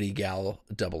posted by Witty Gal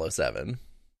 007.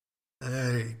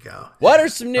 There you go. What are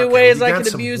some new ways I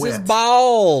can abuse his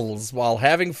balls while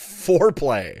having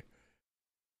foreplay?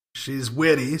 She's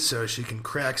witty, so she can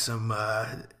crack some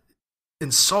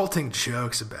insulting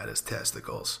jokes about his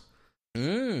testicles.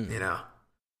 Yeah.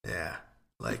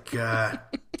 Like, well,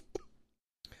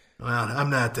 I'm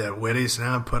not that witty, so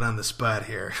now I'm put on the spot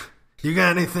here. You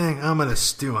got anything? I'm going to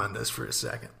stew on this for a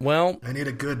second. Well, I need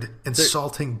a good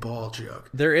insulting ball joke.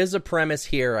 There is a premise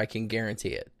here, I can guarantee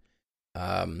it.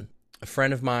 A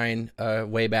friend of mine,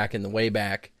 way back in the way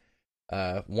back,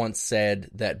 once said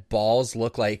that balls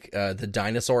look like the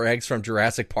dinosaur eggs from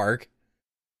Jurassic Park.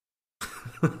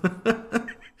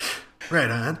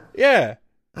 Right on. Yeah.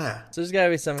 So there's got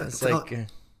to be something that's like...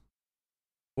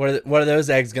 What are those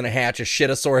eggs going to hatch? A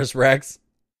Shitosaurus Rex?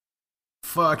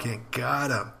 Fucking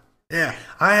got him. Yeah,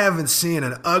 I haven't seen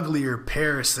an uglier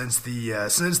pair since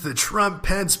the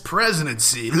Trump-Pence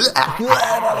presidency.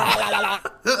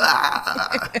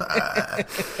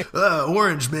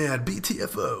 Orange man,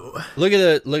 BTFO. Look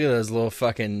at those little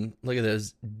fucking, look at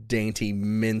those dainty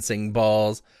mincing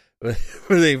balls.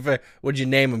 What'd you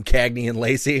name them, Cagney and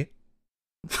Lacey?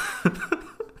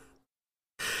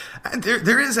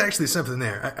 There is actually something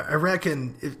there. I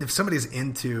reckon if somebody's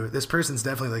into, this person's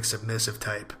definitely like submissive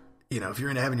type. If you're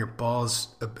into having your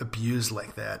balls abused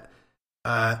like that,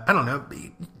 I don't know.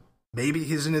 Maybe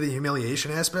he's into the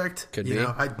humiliation aspect. Could be.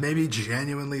 I'd maybe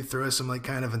genuinely throw some like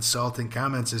kind of insulting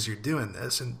comments as you're doing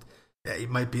this, and yeah, he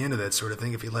might be into that sort of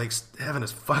thing if he likes having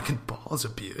his fucking balls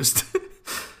abused.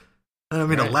 I don't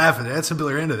mean to laugh at that. Some people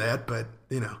are into that, but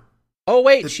Oh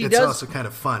wait, it's also kind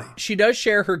of funny. She does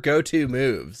share her go-to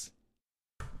moves.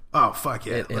 Oh fuck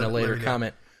yeah! In a later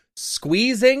comment,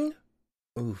 squeezing,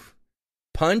 ooh,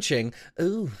 punching,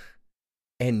 ooh,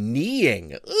 and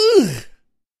kneeing, ooh.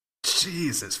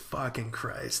 Jesus fucking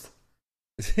Christ!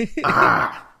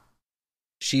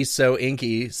 She's so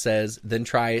inky. Says then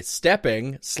try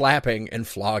stepping, slapping, and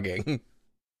flogging.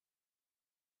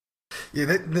 Yeah,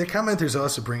 the commenters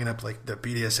also bringing up like the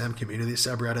BDSM community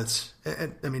subreddits.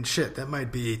 And I mean, shit, that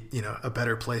might be, you know, a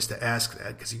better place to ask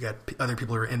that because you got other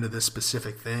people who are into this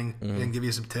specific thing and give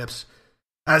you some tips.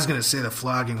 I was going to say the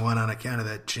flogging one on account of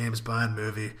that James Bond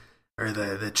movie, or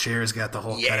the chair's got the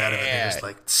whole cut out of it and just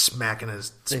like smacking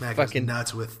his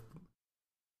nuts with.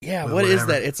 Yeah, what is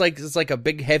that? It's like a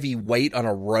big heavy weight on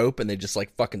a rope, and they just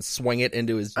like fucking swing it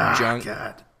into his junk.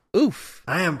 God. Oof!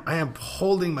 I am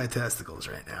holding my testicles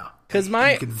right now because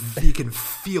you can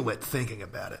feel it thinking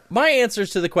about it. My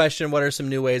answers to the question, "What are some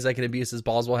new ways I can abuse his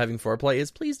balls while having foreplay?"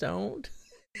 is please don't.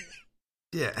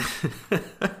 Yeah.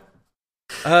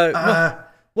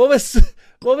 What was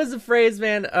the phrase,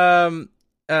 man?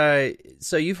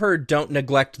 So you've heard "don't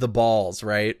neglect the balls,"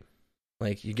 right?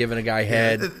 Like you're giving a guy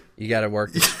head, you gotta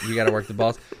work the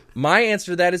balls. My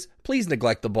answer to that is please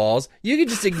neglect the balls. You can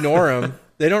just ignore them.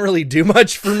 They don't really do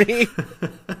much for me.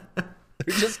 They're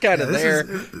just kind of there.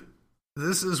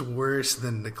 This is worse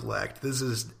than neglect. This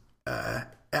is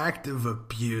active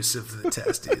abuse of the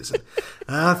testes.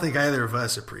 I don't think either of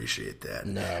us appreciate that.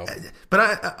 No.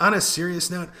 But on a serious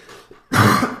note,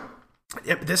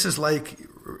 this is like,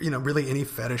 you know, really any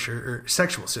fetish or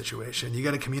sexual situation. You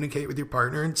got to communicate with your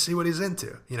partner and see what he's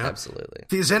into. You know, absolutely.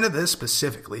 If he's into this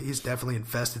specifically, he's definitely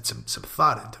invested some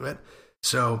thought into it.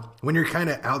 So when you're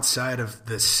kind of outside of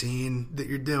the scene that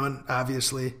you're doing,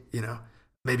 obviously, you know,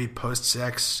 maybe post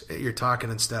sex, you're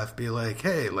talking and stuff. Be like,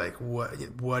 hey, like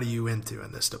what are you into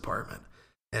in this department?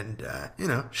 And you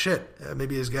know,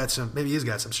 maybe he's got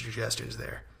some suggestions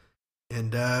there.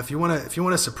 And if you want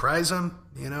to surprise him,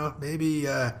 you know, maybe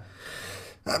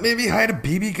hide a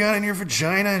BB gun in your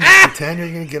vagina and just pretend you're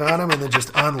going to get on him and then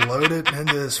just unload it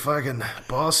into his fucking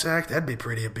ball sack. That'd be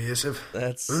pretty abusive.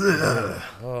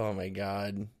 Oh my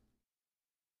God.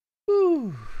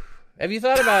 Whew. Have you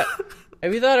thought about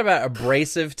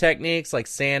abrasive techniques like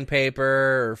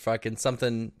sandpaper or fucking some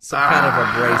kind of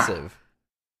abrasive?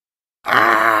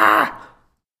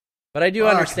 But I do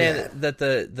understand that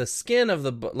the skin of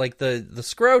the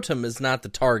scrotum is not the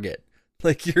target.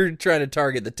 Like you're trying to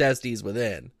target the testes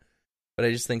within. But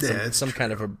I just think some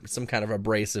kind of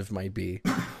abrasive might be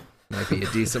a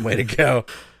decent way to go.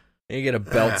 And you get a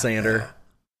belt sander.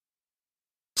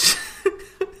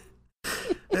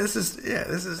 This is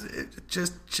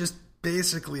just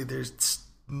basically there's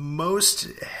most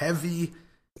heavy,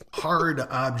 hard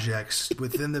objects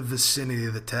within the vicinity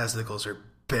of the testicles are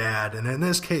bad, and in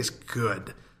this case,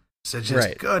 good. So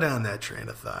just go down that train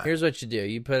of thought. Here's what you do: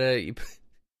 you put it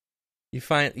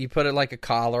like a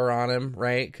collar on him,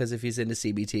 right? Because if he's into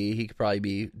CBT, he could probably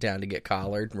be down to get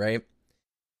collared, right?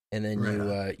 And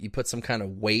then you put some kind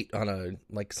of weight on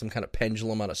some kind of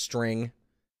pendulum on a string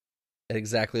at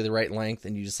exactly the right length,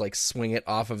 and you just like swing it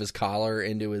off of his collar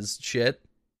into his shit.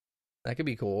 That could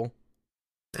be cool.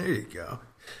 There you go.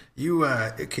 You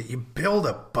build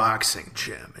a boxing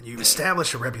gym, and you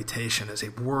establish a reputation as a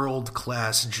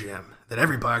world-class gym that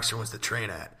every boxer wants to train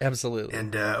at. Absolutely.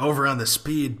 And over on the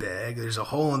speed bag, there's a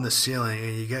hole in the ceiling,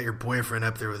 and you got your boyfriend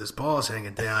up there with his balls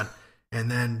hanging down, and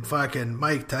then fucking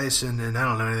Mike Tyson, and I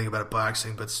don't know anything about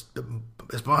boxing, but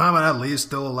is Muhammad Ali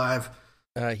still alive?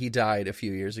 He died a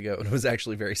few years ago, and it was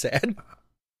actually very sad.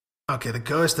 Okay, the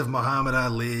ghost of Muhammad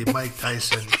Ali, Mike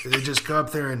Tyson, they just go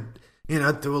up there and, you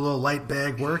know, do a little light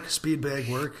bag work, speed bag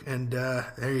work, and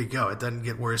there you go. It doesn't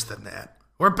get worse than that.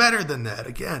 Or better than that,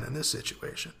 again, in this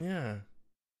situation. Yeah.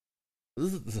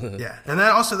 Yeah, and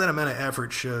that amount of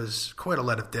effort shows quite a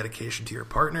lot of dedication to your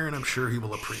partner, and I'm sure he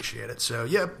will appreciate it. So,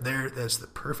 yep, that's the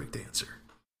perfect answer.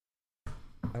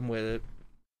 I'm with it.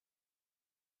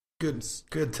 Good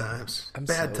times.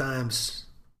 Bad times.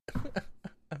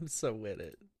 I'm so with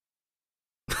it.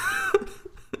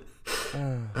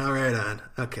 All right, on.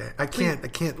 Okay, I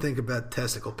can't think about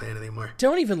testicle pain anymore.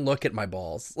 Don't even look at my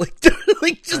balls.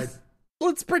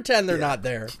 Let's pretend they're not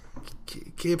there.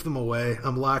 Keep them away.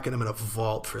 I'm locking them in a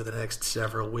vault for the next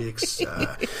several weeks.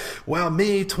 While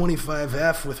me,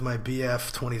 25F, with my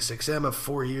BF, 26M of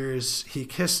 4 years, he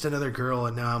kissed another girl,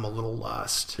 and now I'm a little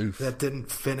lost. Oof. That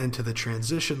didn't fit into the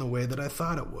transition the way that I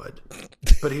thought it would.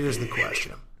 But here's the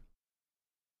question.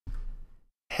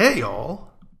 Hey, y'all.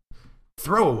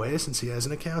 Throwaway, since he has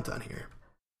an account on here.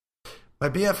 My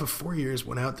BF of 4 years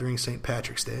went out during St.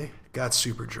 Patrick's Day, got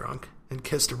super drunk, and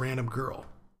kissed a random girl.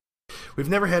 We've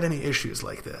never had any issues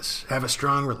like this, have a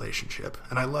strong relationship,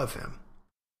 and I love him.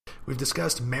 We've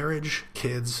discussed marriage,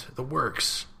 kids, the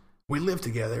works. We live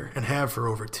together and have for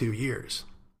over 2 years.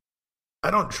 I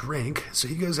don't drink, so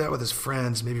he goes out with his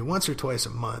friends maybe once or twice a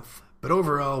month, but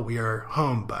overall we are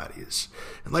homebodies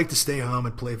and like to stay home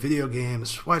and play video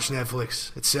games, watch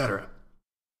Netflix, etc.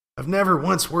 I've never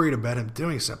once worried about him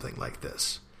doing something like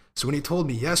this, So when he told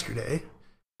me yesterday,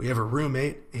 we have a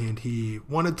roommate, and he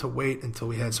wanted to wait until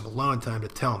we had some alone time to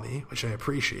tell me, which I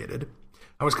appreciated,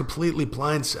 I was completely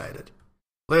blindsided.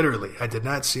 Literally, I did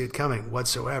not see it coming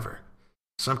whatsoever.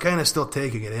 So I'm kind of still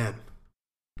taking it in.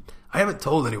 I haven't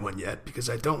told anyone yet because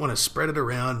I don't want to spread it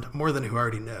around more than who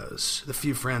already knows, the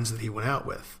few friends that he went out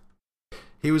with.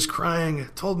 He was crying,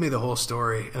 told me the whole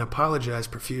story, and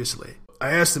apologized profusely.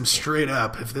 I asked him straight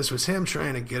up if this was him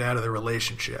trying to get out of the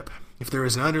relationship, if there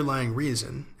was an underlying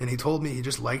reason, and he told me he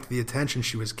just liked the attention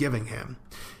she was giving him.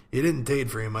 He didn't date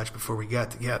very much before we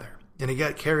got together, and he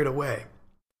got carried away.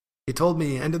 He told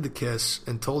me he ended the kiss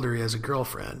and told her he has a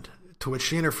girlfriend, to which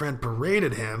she and her friend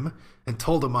berated him and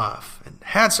told him off. And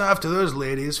hats off to those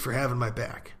ladies for having my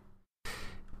back.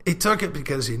 He took it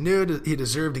because he knew he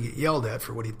deserved to get yelled at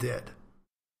for what he did.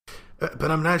 But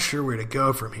I'm not sure where to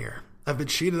go from here. I've been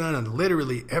cheated on in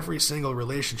literally every single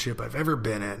relationship I've ever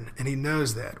been in, and he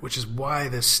knows that, which is why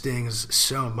this stings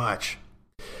so much.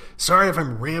 Sorry if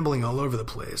I'm rambling all over the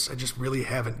place. I just really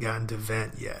haven't gotten to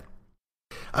vent yet.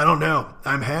 I don't know.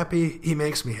 I'm happy. He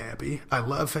makes me happy. I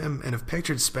love him and have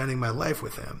pictured spending my life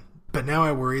with him. But now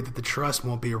I worry that the trust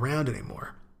won't be around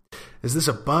anymore. Is this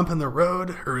a bump in the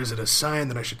road, or is it a sign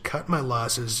that I should cut my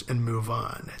losses and move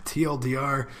on?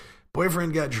 TLDR,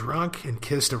 boyfriend got drunk and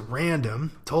kissed a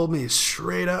random, told me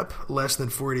straight up less than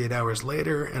 48 hours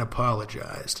later, and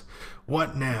apologized.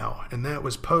 What now? And that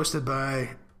was posted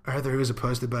by... Either who was it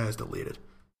posted by is deleted.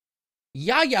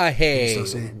 Yeah, hey.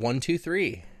 1, 2,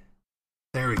 3.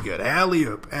 Very good.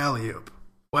 Alley-oop.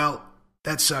 Well,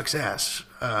 that sucks ass.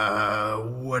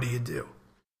 What do you do?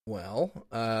 Well,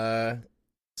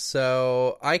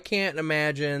 so I can't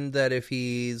imagine that if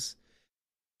he's...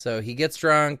 So he gets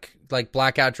drunk, like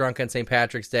blackout drunk on St.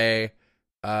 Patrick's Day.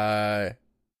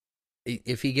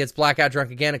 If he gets blackout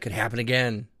drunk again, it could happen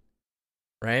again.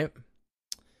 Right?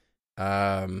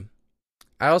 I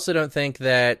also don't think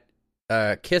that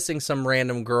kissing some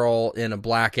random girl in a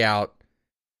blackout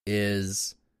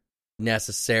is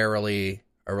necessarily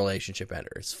a relationship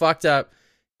ender. It's fucked up.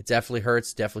 It definitely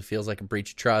hurts. Definitely feels like a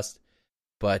breach of trust.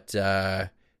 But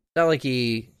it's not like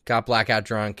he got blackout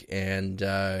drunk and,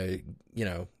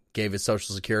 gave his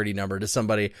social security number to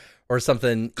somebody or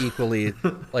something equally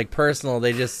like personal.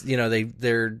 They just,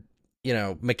 they're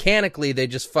mechanically they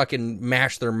just fucking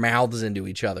mash their mouths into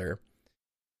each other.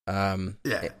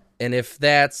 Yeah. And if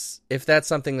that's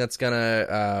something that's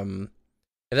gonna,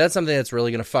 if that's something that's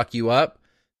really going to fuck you up,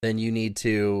 then you need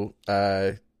to,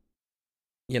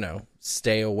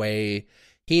 stay away.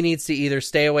 He needs to either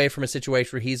stay away from a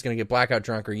situation where he's going to get blackout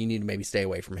drunk, or you need to maybe stay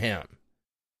away from him.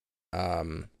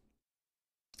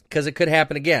 Because it could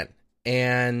happen again.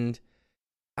 And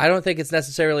I don't think it's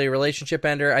necessarily a relationship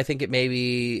ender. I think it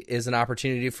maybe is an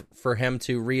opportunity for him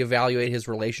to reevaluate his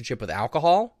relationship with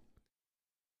alcohol.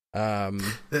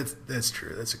 That's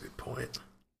true. That's a good point.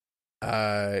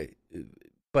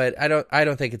 But I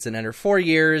don't think it's an ender. 4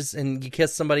 years and you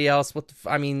kiss somebody else.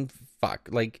 Fuck.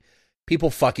 Like, people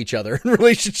fuck each other in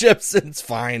relationships, and it's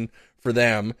fine for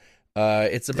them.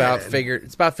 It's about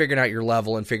figuring out your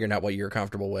level and figuring out what you're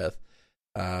comfortable with.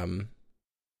 I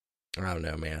don't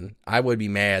know, man. I would be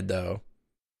mad though.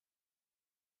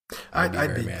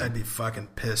 I'd be fucking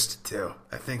pissed too.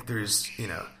 I think there's,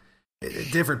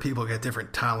 different people get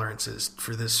different tolerances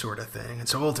for this sort of thing, and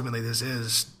so ultimately this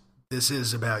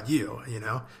is about you.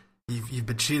 You've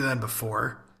been cheated on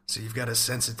before, so you've got a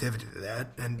sensitivity to that,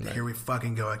 and right. Here we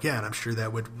fucking go again. I'm sure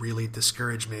that would really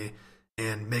discourage me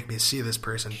and make me see this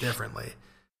person differently.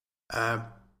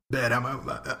 But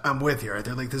I'm with you,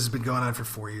 Arthur. Like, this has been going on for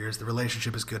 4 years. The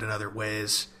relationship is good in other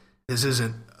ways. This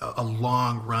isn't a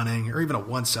long running or even a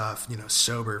once off,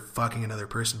 sober fucking another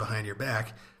person behind your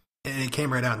back. And he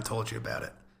came right out and told you about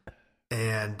it.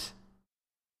 And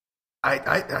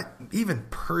I even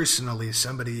personally,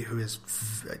 somebody who is,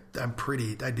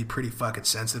 I'd be pretty fucking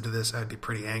sensitive to this. I'd be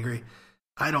pretty angry.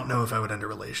 I don't know if I would end a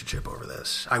relationship over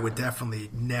this. I would definitely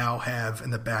now have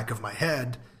in the back of my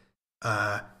head,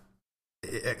 a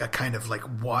kind of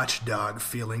like watchdog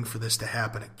feeling for this to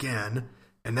happen again.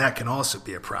 And that can also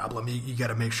be a problem. You got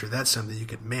to make sure that's something you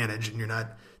can manage, and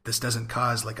this doesn't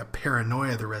cause like a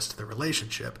paranoia the rest of the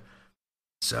relationship.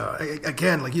 So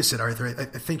again, like you said, Arthur, I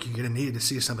think you're going to need to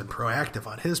see something proactive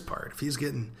on his part. If he's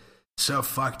getting so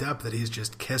fucked up that he's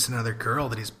just kissing another girl,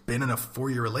 that he's been in a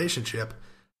 4-year relationship,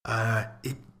 you're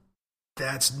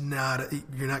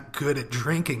not good at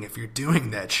drinking if you're doing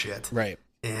that shit. Right.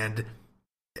 And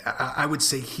I would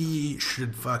say he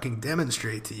should fucking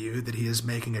demonstrate to you that he is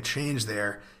making a change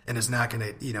there and is not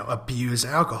going to, abuse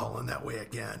alcohol in that way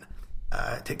again.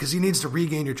 Because he needs to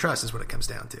regain your trust is what it comes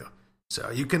down to. So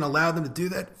you can allow them to do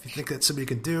that if you think that's something you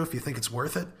can do, if you think it's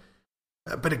worth it.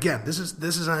 But again, this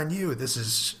is on you.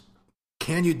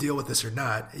 Can you deal with this or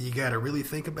not? You got to really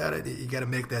think about it. You got to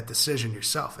make that decision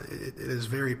yourself. It is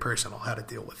very personal how to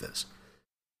deal with this.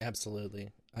 Absolutely.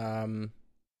 Fuck.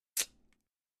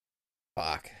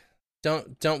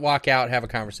 Don't walk out, have a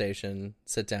conversation,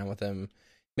 sit down with him,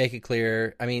 make it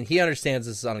clear. I mean, he understands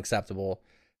this is unacceptable.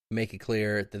 Make it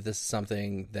clear that this is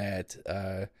something that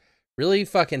really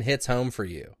fucking hits home for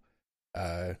you.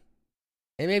 And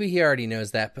maybe he already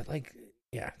knows that, but like,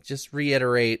 yeah, just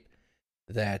reiterate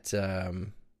that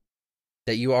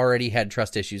that you already had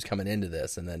trust issues coming into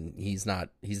this, and then he's not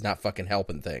fucking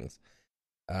helping things.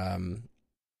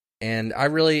 And I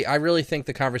really think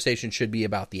the conversation should be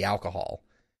about the alcohol.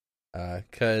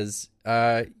 Cause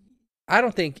I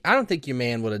don't think your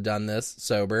man would have done this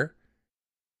sober.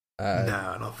 No,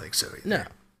 I don't think so either.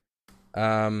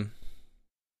 No.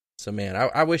 So man,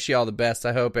 I wish you all the best.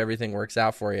 I hope everything works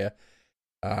out for you.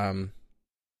 But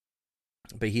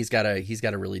he's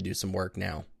gotta really do some work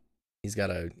now. He's got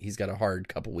a hard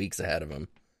couple weeks ahead of him.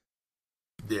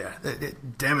 Yeah,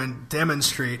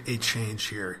 demonstrate a change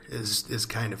here is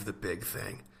kind of the big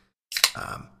thing.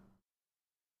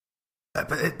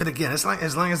 But again, as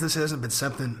long as this hasn't been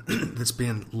something that's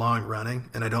been long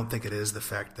running, and I don't think it is, the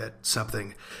fact that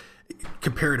something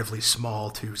comparatively small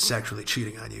to sexually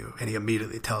cheating on you, and he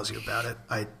immediately tells you about it,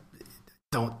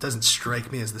 doesn't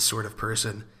strike me as the sort of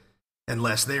person,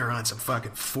 unless they are on some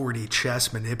fucking 4D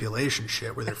chess manipulation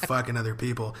shit where they're fucking other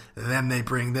people, and then they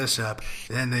bring this up,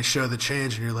 and then they show the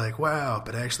change, and you're like, wow,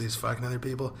 but actually he's fucking other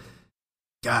people.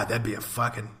 God, that'd be a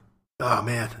fucking... Oh,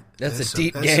 man. That's a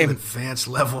deep game. That's some advanced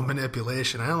level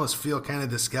manipulation. I almost feel kind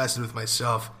of disgusted with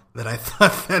myself that I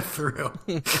thought that through.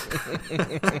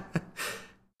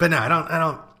 But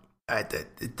no,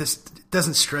 this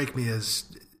doesn't strike me as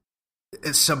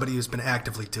somebody who's been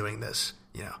actively doing this.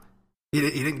 You know, he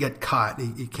didn't get caught.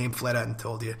 He came flat out and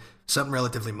told you something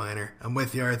relatively minor. I'm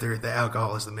with you, Arthur. The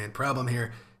alcohol is the main problem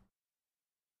here.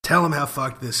 Tell him how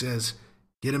fucked this is.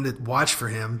 Get him to watch for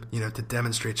him, to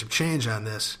demonstrate some change on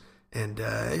this. And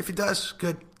if he does,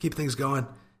 good, keep things going.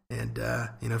 And,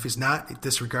 if he's not, he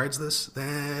disregards this,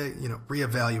 then,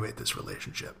 reevaluate this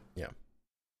relationship. Yeah.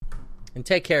 And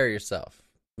take care of yourself.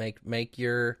 Make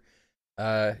your,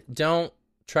 don't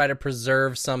try to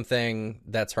preserve something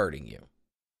that's hurting you.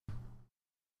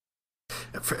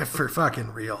 For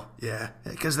fucking real, yeah.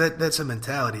 Because that's a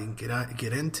mentality you can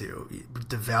get into. You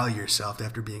devalue yourself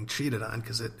after being cheated on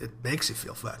because it makes you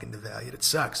feel fucking devalued. It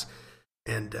sucks.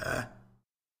 And,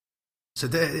 so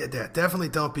definitely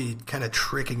don't be kind of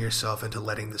tricking yourself into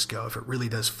letting this go. If it really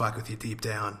does fuck with you deep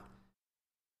down,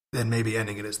 then maybe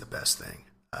ending it is the best thing.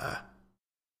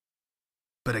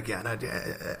 But again,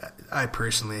 I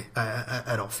personally,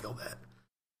 I don't feel that.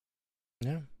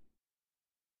 Yeah.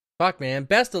 Fuck, man.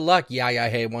 Best of luck, yeah,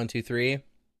 hey, 1, 2, 3.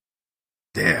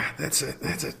 Yeah, that's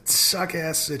a suck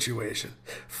ass situation.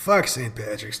 Fuck St.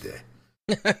 Patrick's Day.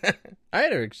 I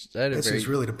had a this is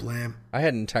really to blame. I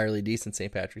had an entirely decent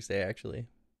St. Patrick's Day, actually.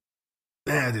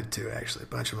 Yeah, I did too, actually. A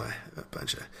bunch of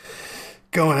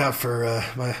going out for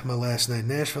my last night in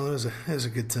Nashville. It was a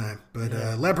good time. But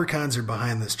leprechauns are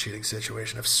behind this cheating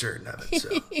situation. I'm certain of it. So.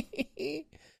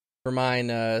 For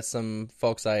mine, some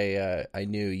folks I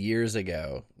knew years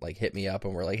ago hit me up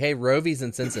and were like, "Hey, Rovy's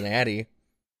in Cincinnati.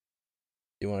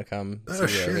 You want to come see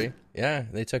Rovy?" Yeah,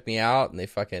 they took me out and they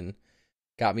fucking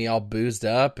got me all boozed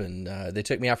up, and they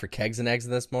took me out for kegs and eggs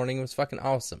this morning. It was fucking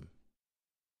awesome.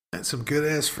 That's some good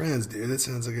ass friends, dude. That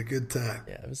sounds like a good time.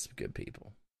 Yeah, it was some good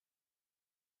people.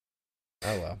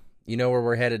 Oh well, you know where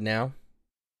we're headed now?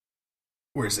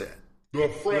 Where's that? The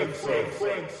friend zone.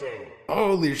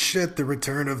 Holy shit! The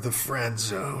return of the friend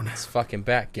zone. It's fucking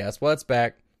back. Guess what's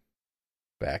back?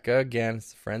 Back again. It's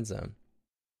the friend zone.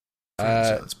 Friend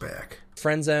zone's back.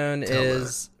 Friend zone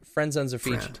friend zones are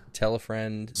featured. Tell a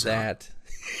friend that.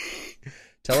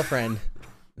 Tell a friend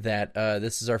that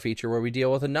this is our feature where we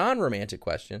deal with a non-romantic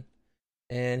question.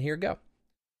 And here we go.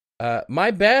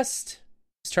 My best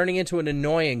is turning into an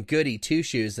annoying goody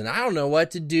two-shoes, and I don't know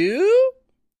what to do.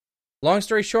 Long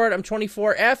story short, I'm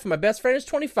 24F, and my best friend is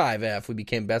 25F. We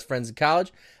became best friends in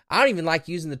college. I don't even like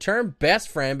using the term best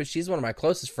friend, but she's one of my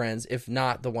closest friends, if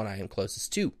not the one I am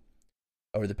closest to.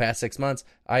 Over the past 6 months,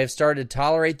 I have started to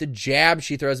tolerate the jab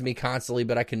she throws at me constantly,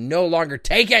 but I can no longer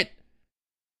take it.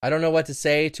 I don't know what to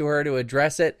say to her to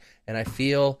address it, and I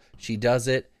feel she does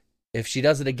it. If she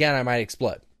does it again, I might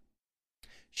explode.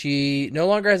 She no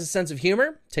longer has a sense of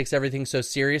humor, takes everything so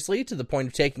seriously to the point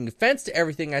of taking offense to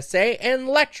everything I say and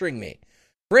lecturing me.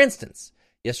 For instance,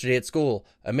 yesterday at school,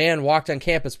 a man walked on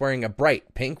campus wearing a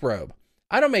bright pink robe.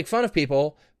 I don't make fun of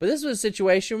people, but this was a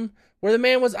situation where the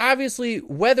man was obviously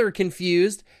weather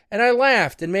confused, and I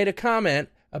laughed and made a comment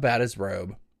about his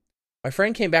robe. My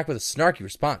friend came back with a snarky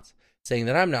response, saying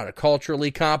that I'm not a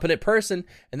culturally competent person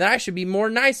and that I should be more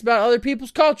nice about other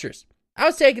people's cultures. I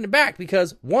was taken aback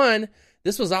because, one,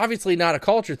 this was obviously not a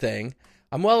culture thing.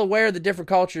 I'm well aware of the different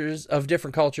cultures,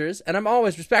 and I'm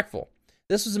always respectful.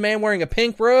 This was a man wearing a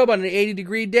pink robe on an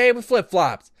 80-degree day with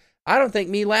flip-flops. I don't think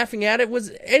me laughing at it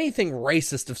was anything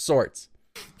racist of sorts.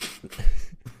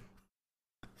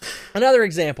 Another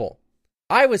example.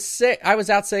 I was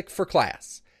out sick for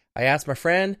class. I asked my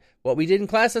friend what we did in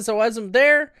class since I wasn't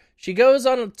there. She goes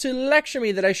on to lecture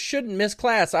me that I shouldn't miss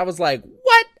class. I was like,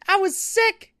 what? I was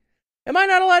sick? Am I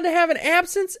not allowed to have an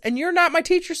absence? And you're not my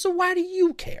teacher, so why do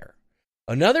you care?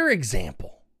 Another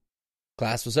example.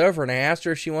 Class was over, and I asked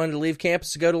her if she wanted to leave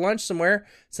campus to go to lunch somewhere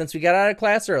since we got out of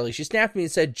class early. She snapped at me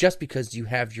and said, just because you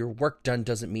have your work done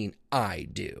doesn't mean I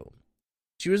do.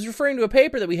 She was referring to a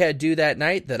paper that we had due that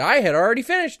night that I had already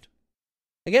finished.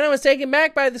 Again, I was taken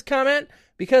back by this comment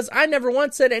because I never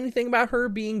once said anything about her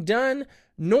being done,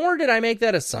 nor did I make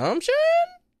that assumption.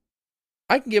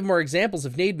 I can give more examples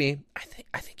if need be.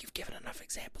 I think you've given enough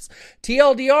examples.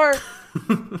 TLDR,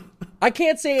 I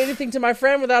can't say anything to my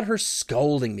friend without her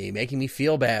scolding me, making me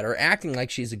feel bad, or acting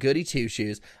like she's a goody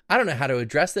two-shoes. I don't know how to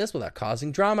address this without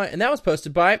causing drama, and that was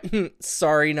posted by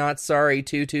Sorry Not Sorry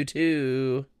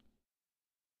 222.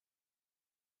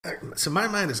 So my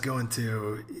mind is going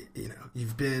to,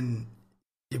 you've been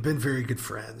very good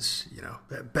friends,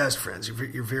 best friends.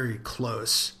 You're very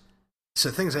close. So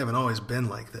things haven't always been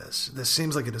like this. This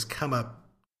seems like it has come up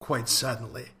quite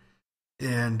suddenly.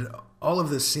 And all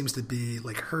of this seems to be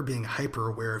like her being hyper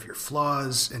aware of your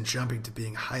flaws and jumping to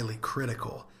being highly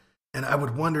critical. And I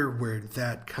would wonder where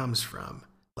that comes from.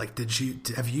 Like,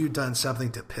 have you done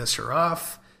something to piss her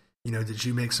off? Did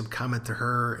you make some comment to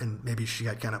her and maybe she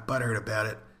got kind of butthurt about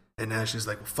it? And now she's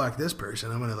like, well, fuck this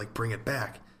person. I'm going to bring it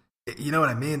back. You know what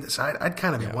I mean? So I'd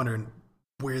kind of be wondering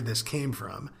where this came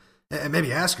from. And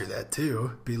maybe ask her that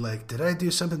too. Be like, did I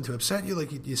do something to upset you?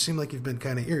 Like, you seem like you've been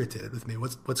kind of irritated with me.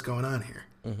 What's going on here?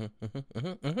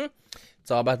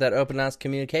 It's all about that open, honest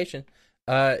communication.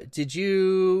 Did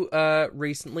you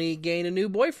recently gain a new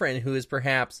boyfriend who is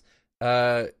perhaps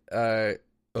a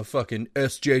fucking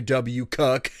SJW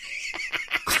cuck?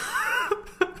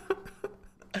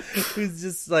 Who's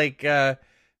just like, have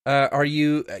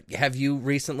you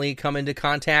recently come into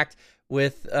contact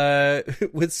with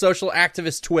social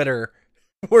activist Twitter,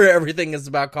 where everything is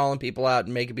about calling people out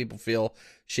and making people feel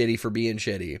shitty for being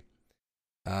shitty?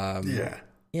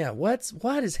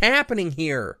 What is happening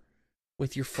here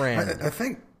with your friend? I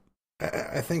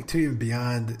think too, even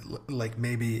beyond like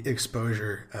maybe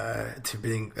exposure to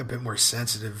being a bit more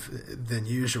sensitive than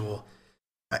usual.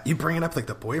 You bring it up like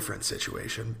the boyfriend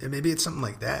situation, and maybe it's something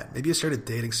like that. Maybe you started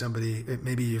dating somebody.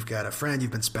 Maybe you've got a friend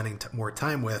you've been spending more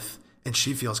time with, and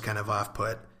she feels kind of off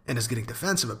put and is getting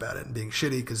defensive about it and being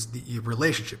shitty because your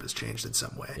relationship has changed in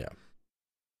some way. Yeah.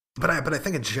 But I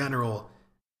think in general,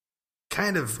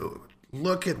 kind of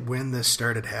look at when this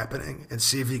started happening and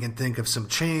see if you can think of some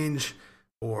change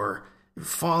or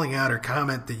falling out or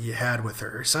comment that you had with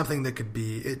her, something that could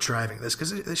be it driving this,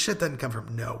 because this shit doesn't come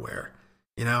from nowhere.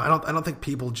 I don't think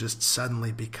people just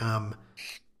suddenly become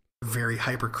very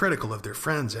hypercritical of their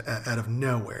friends out of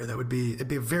nowhere. It'd be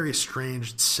a very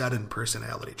strange, sudden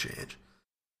personality change.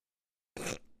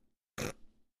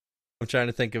 I'm trying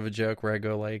to think of a joke where I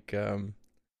go like,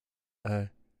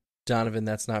 Donovan,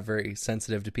 that's not very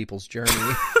sensitive to people's journey.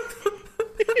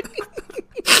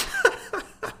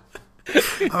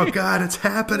 Oh God, it's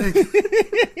happening.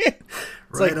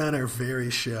 Right on our very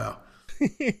show.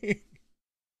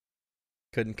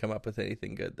 Couldn't come up with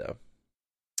anything good though.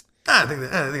 I think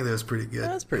that was pretty good.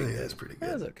 That was pretty good. That was pretty good.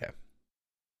 That was okay.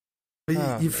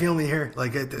 But you feel me here?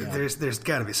 Like there's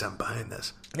got to be something behind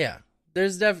this. Yeah,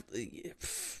 there's definitely.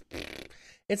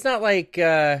 It's not like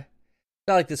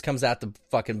this comes out the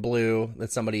fucking blue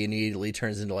that somebody immediately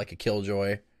turns into like a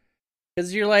killjoy.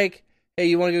 Because you're like, hey,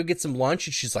 you want to go get some lunch?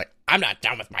 And she's like, I'm not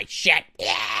done with my shit.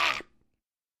 Yeah.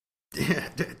 Yeah,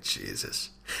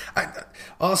 Jesus. I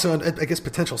guess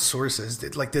potential sources.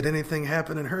 Did anything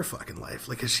happen in her fucking life?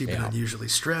 Like, has she been unusually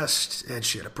stressed? And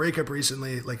she had a breakup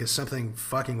recently. Like, is something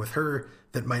fucking with her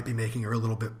that might be making her a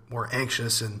little bit more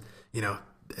anxious and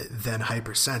then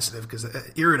hypersensitive? Because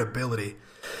irritability,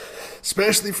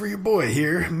 especially for your boy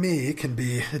here, me, can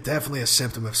be definitely a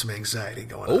symptom of some anxiety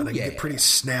going on. I can get pretty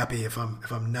snappy if I'm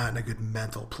not in a good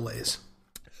mental place.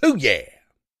 Oh yeah.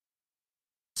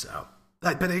 So.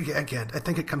 But again, I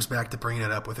think it comes back to bringing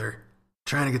it up with her,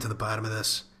 trying to get to the bottom of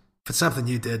this. If it's something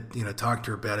you did, talk to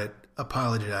her about it,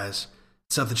 apologize,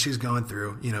 something she's going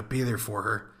through, be there for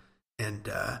her. And,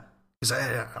 because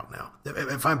I don't know.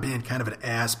 If I'm being kind of an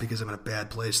ass because I'm in a bad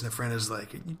place and a friend is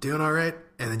like, "You doing all right?"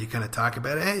 And then you kind of talk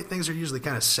about it. Hey, things are usually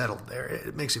kind of settled there.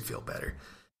 It makes you feel better.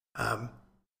 But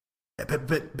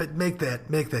make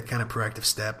that kind of proactive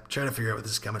step. Try to figure out where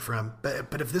this is coming from.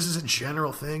 But if this is a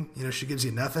general thing, she gives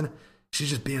you nothing.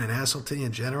 She's just being an asshole to you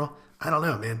in general. I don't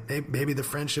know, man. Maybe the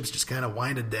friendship's just kind of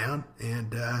winded down,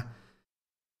 and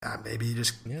maybe you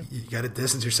just you got to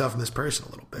distance yourself from this person a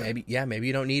little bit. Maybe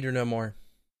you don't need her no more.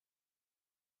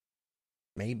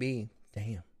 Maybe.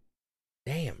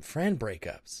 Damn, friend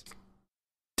breakups.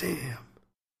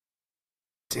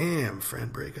 Damn,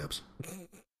 friend breakups.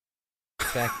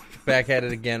 Back at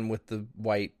it again with the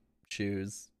white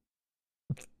shoes.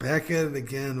 Back at it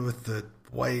again with the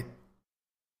white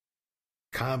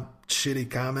shitty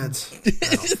comments. I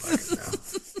don't fucking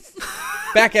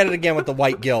know. Back at it again with the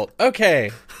white guilt.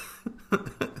 Okay. Yeah,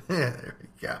 there we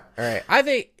go. All right. I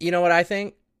think, you know what I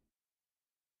think?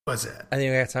 What's that? I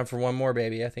think we got time for one more,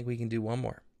 baby. I think we can do one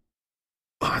more.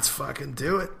 Let's fucking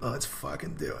do it. Oh,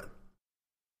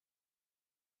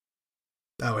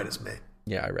 wait, it's me.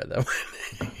 Yeah, I read that one.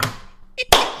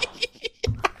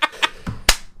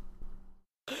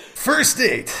 First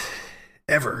date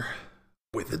ever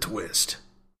with a twist.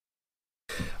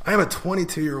 I am a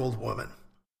 22-year-old woman.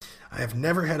 I have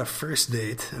never had a first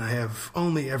date, and I have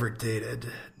only ever dated,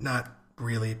 not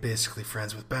really basically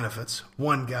friends with benefits,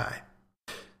 one guy.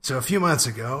 So a few months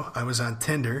ago, I was on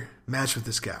Tinder, matched with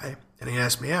this guy, and he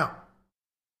asked me out.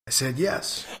 I said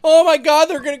yes. Oh my God,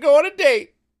 they're going to go on a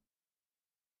date.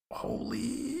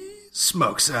 Holy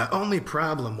smokes. Only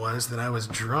problem was that I was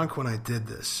drunk when I did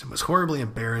this and was horribly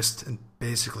embarrassed and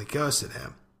basically ghosted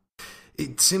him.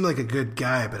 He seemed like a good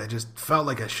guy, but I just felt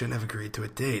like I shouldn't have agreed to a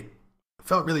date. I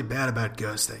felt really bad about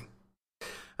ghosting. I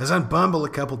was on Bumble a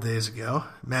couple days ago,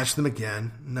 matched them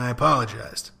again, and I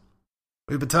apologized.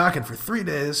 We've been talking for 3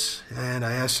 days, and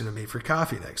I asked him to meet for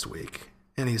coffee next week,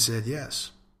 and he said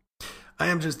yes. I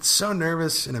am just so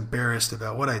nervous and embarrassed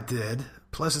about what I did,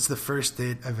 plus it's the first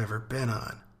date I've ever been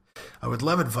on. I would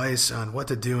love advice on what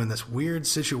to do in this weird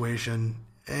situation,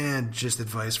 and just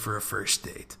advice for a first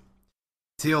date.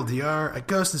 TLDR, I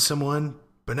ghosted someone,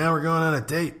 but now we're going on a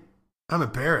date. I'm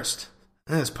embarrassed.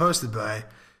 And it's posted by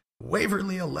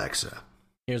Waverly Alexa.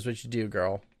 Here's what you do,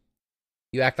 girl.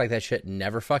 You act like that shit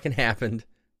never fucking happened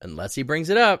unless he brings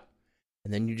it up.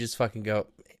 And then you just fucking go,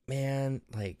 man,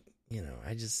 like,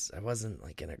 I wasn't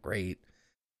like in a great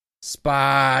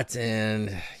spot,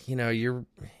 and you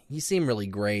seem really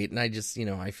great, and I just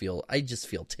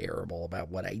feel terrible about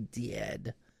what I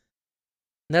did.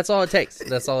 And that's all it takes.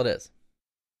 That's all it is.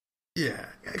 Yeah,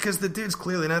 because the dude's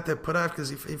clearly not that put off because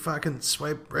he fucking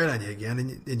swiped right on you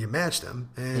again, and you matched him,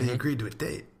 and he agreed to a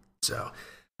date. So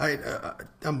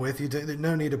I'm with you. There's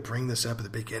no need to bring this up at the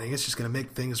beginning. It's just going to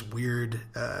make things weird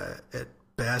at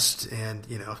best, and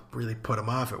really put him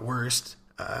off at worst.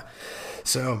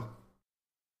 So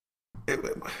it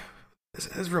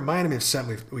reminded me of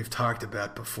something we've talked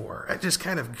about before. Just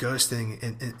kind of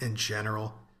ghosting in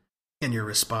general. In your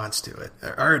response to it,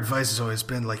 our advice has always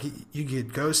been like, you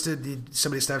get ghosted,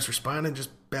 somebody stops responding, just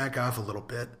back off a little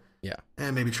bit. Yeah.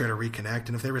 And maybe try to reconnect.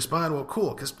 And if they respond, well,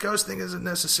 cool. Because ghosting isn't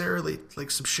necessarily like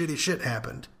some shitty shit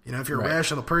happened. If you're a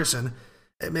rational person,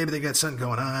 maybe they got something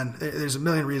going on. There's a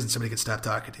million reasons somebody could stop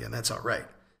talking to you, and that's all right.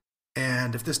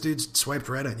 And if this dude's swiped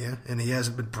right on you, and he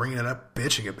hasn't been bringing it up,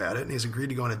 bitching about it, and he's agreed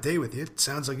to go on a date with you, it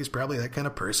sounds like he's probably that kind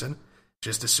of person.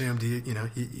 Just assumed you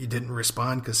didn't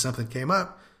respond because something came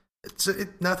up. It's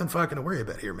nothing fucking to worry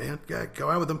about here, man. Go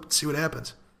out with them, see what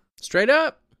happens. Straight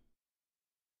up.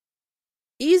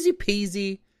 Easy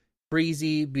peasy,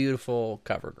 breezy, beautiful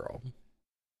cover girl.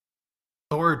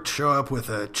 Or show up with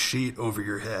a sheet over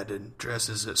your head and dress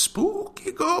as a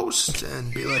spooky ghost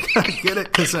and be like, I get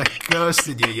it because I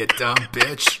ghosted you, you dumb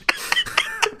bitch.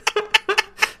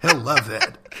 He'll love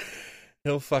that.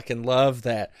 He'll fucking love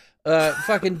that.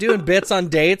 Fucking doing bits on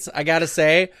dates, I gotta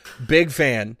say, big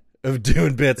fan of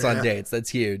doing bits on dates.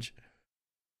 That's huge.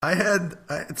 I had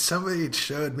somebody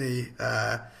showed me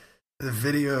the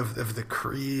video of the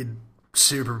Creed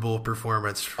Super Bowl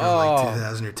performance from like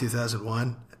 2000 or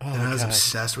 2001, and I was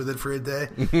obsessed with it for a day.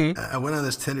 I went on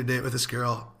this Tinder date with this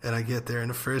girl, and I get there, and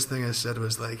the first thing I said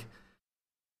was like,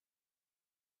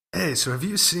 "Hey, so have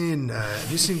you seen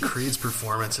Creed's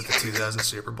performance at the 2000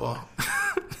 Super Bowl?"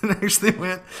 And it actually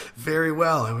went very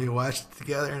well, and we watched it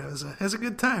together, and it was a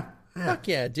good time. Yeah. Fuck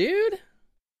yeah, dude.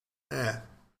 Yeah.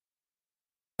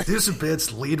 Do some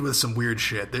bits, lead with some weird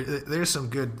shit. There's some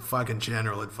good fucking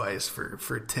general advice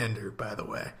for Tinder, by the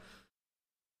way.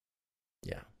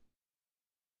 Yeah.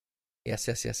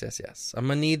 Yes. I'm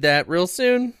gonna need that real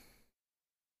soon.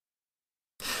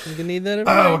 I'm gonna need that.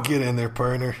 Oh, get in there,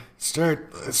 partner.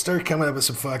 Start coming up with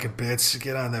some fucking bits.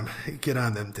 Get on them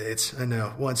dates. I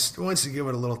know. Once you give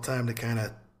it a little time to kind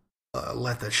of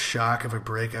let the shock of a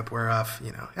breakup wear off.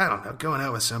 I don't know. Going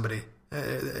out with somebody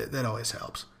that always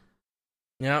helps.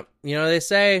 Yep. They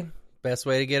say best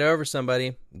way to get over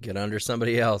somebody, get under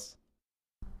somebody else.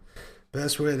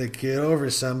 Best way to get over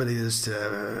somebody is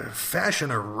to fashion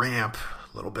a ramp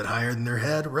a little bit higher than their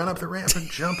head, run up the ramp and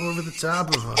jump over the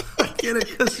top of them. I get it,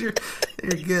 because you're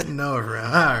getting over them.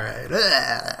 All right.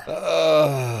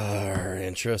 Our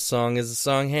intro song is a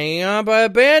song Hanging On by a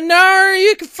band Nar.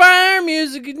 You can find our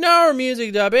music at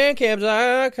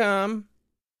narmusic.bandcamp.com.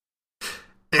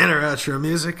 And our outro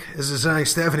music is the song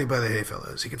Stephanie by the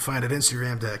Hayfellows. You can find it at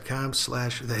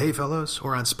Instagram.com/TheHayfellows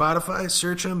or on Spotify.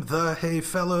 Search them, The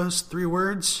Hayfellows, 3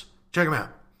 words. Check them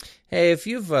out. Hey, if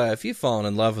you've fallen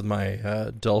in love with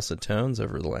my dulcet tones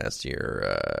over the last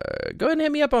year, go ahead and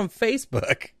hit me up on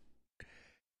Facebook.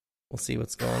 We'll see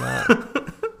what's going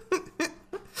on.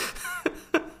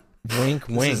 Wink,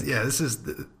 wink.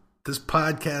 This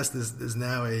podcast is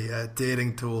now a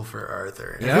dating tool for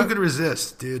Arthur. And who could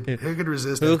resist, dude? Who could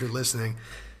resist after listening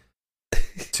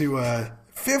to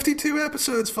 52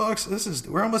 episodes, folks?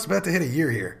 We're almost about to hit a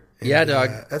year here. And, yeah, dog.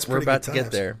 That's we're about to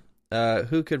get there.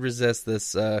 Who could resist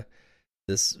this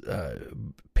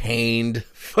pained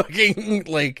fucking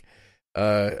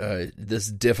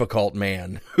this difficult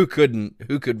man? Who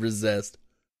could resist?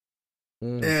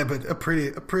 Yeah, but a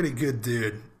pretty good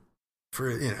dude. For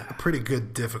a pretty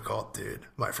good, difficult dude,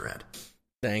 my friend.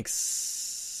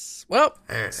 Thanks. Well,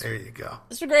 there you go.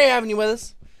 It's been great having you with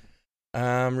us.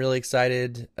 I'm really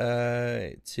excited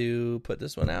to put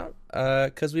this one out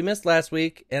because we missed last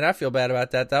week, and I feel bad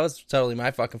about that. That was totally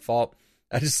my fucking fault.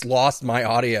 I just lost my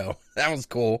audio. That was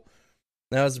cool.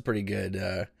 That was a pretty good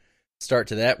start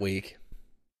to that week.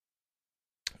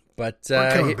 But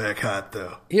we're coming back hot,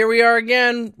 though. Here we are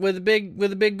again with a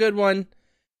big good one.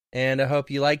 And I hope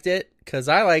you liked it, because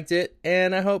I liked it,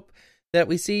 and I hope that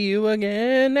we see you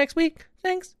again next week.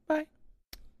 Thanks. Bye.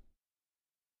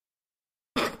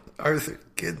 Arthur,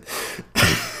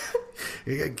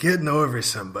 you're getting over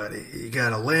somebody. You got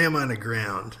to lay them on the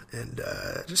ground and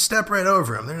just step right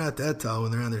over them. They're not that tall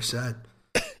when they're on their side.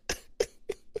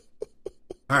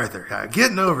 Arthur,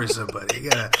 getting over somebody. You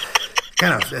got to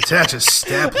kind of attach a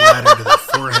step ladder to the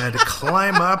forehead,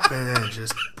 climb up, and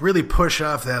just really push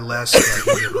off that last step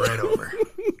and get right over.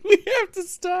 We have to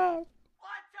stop.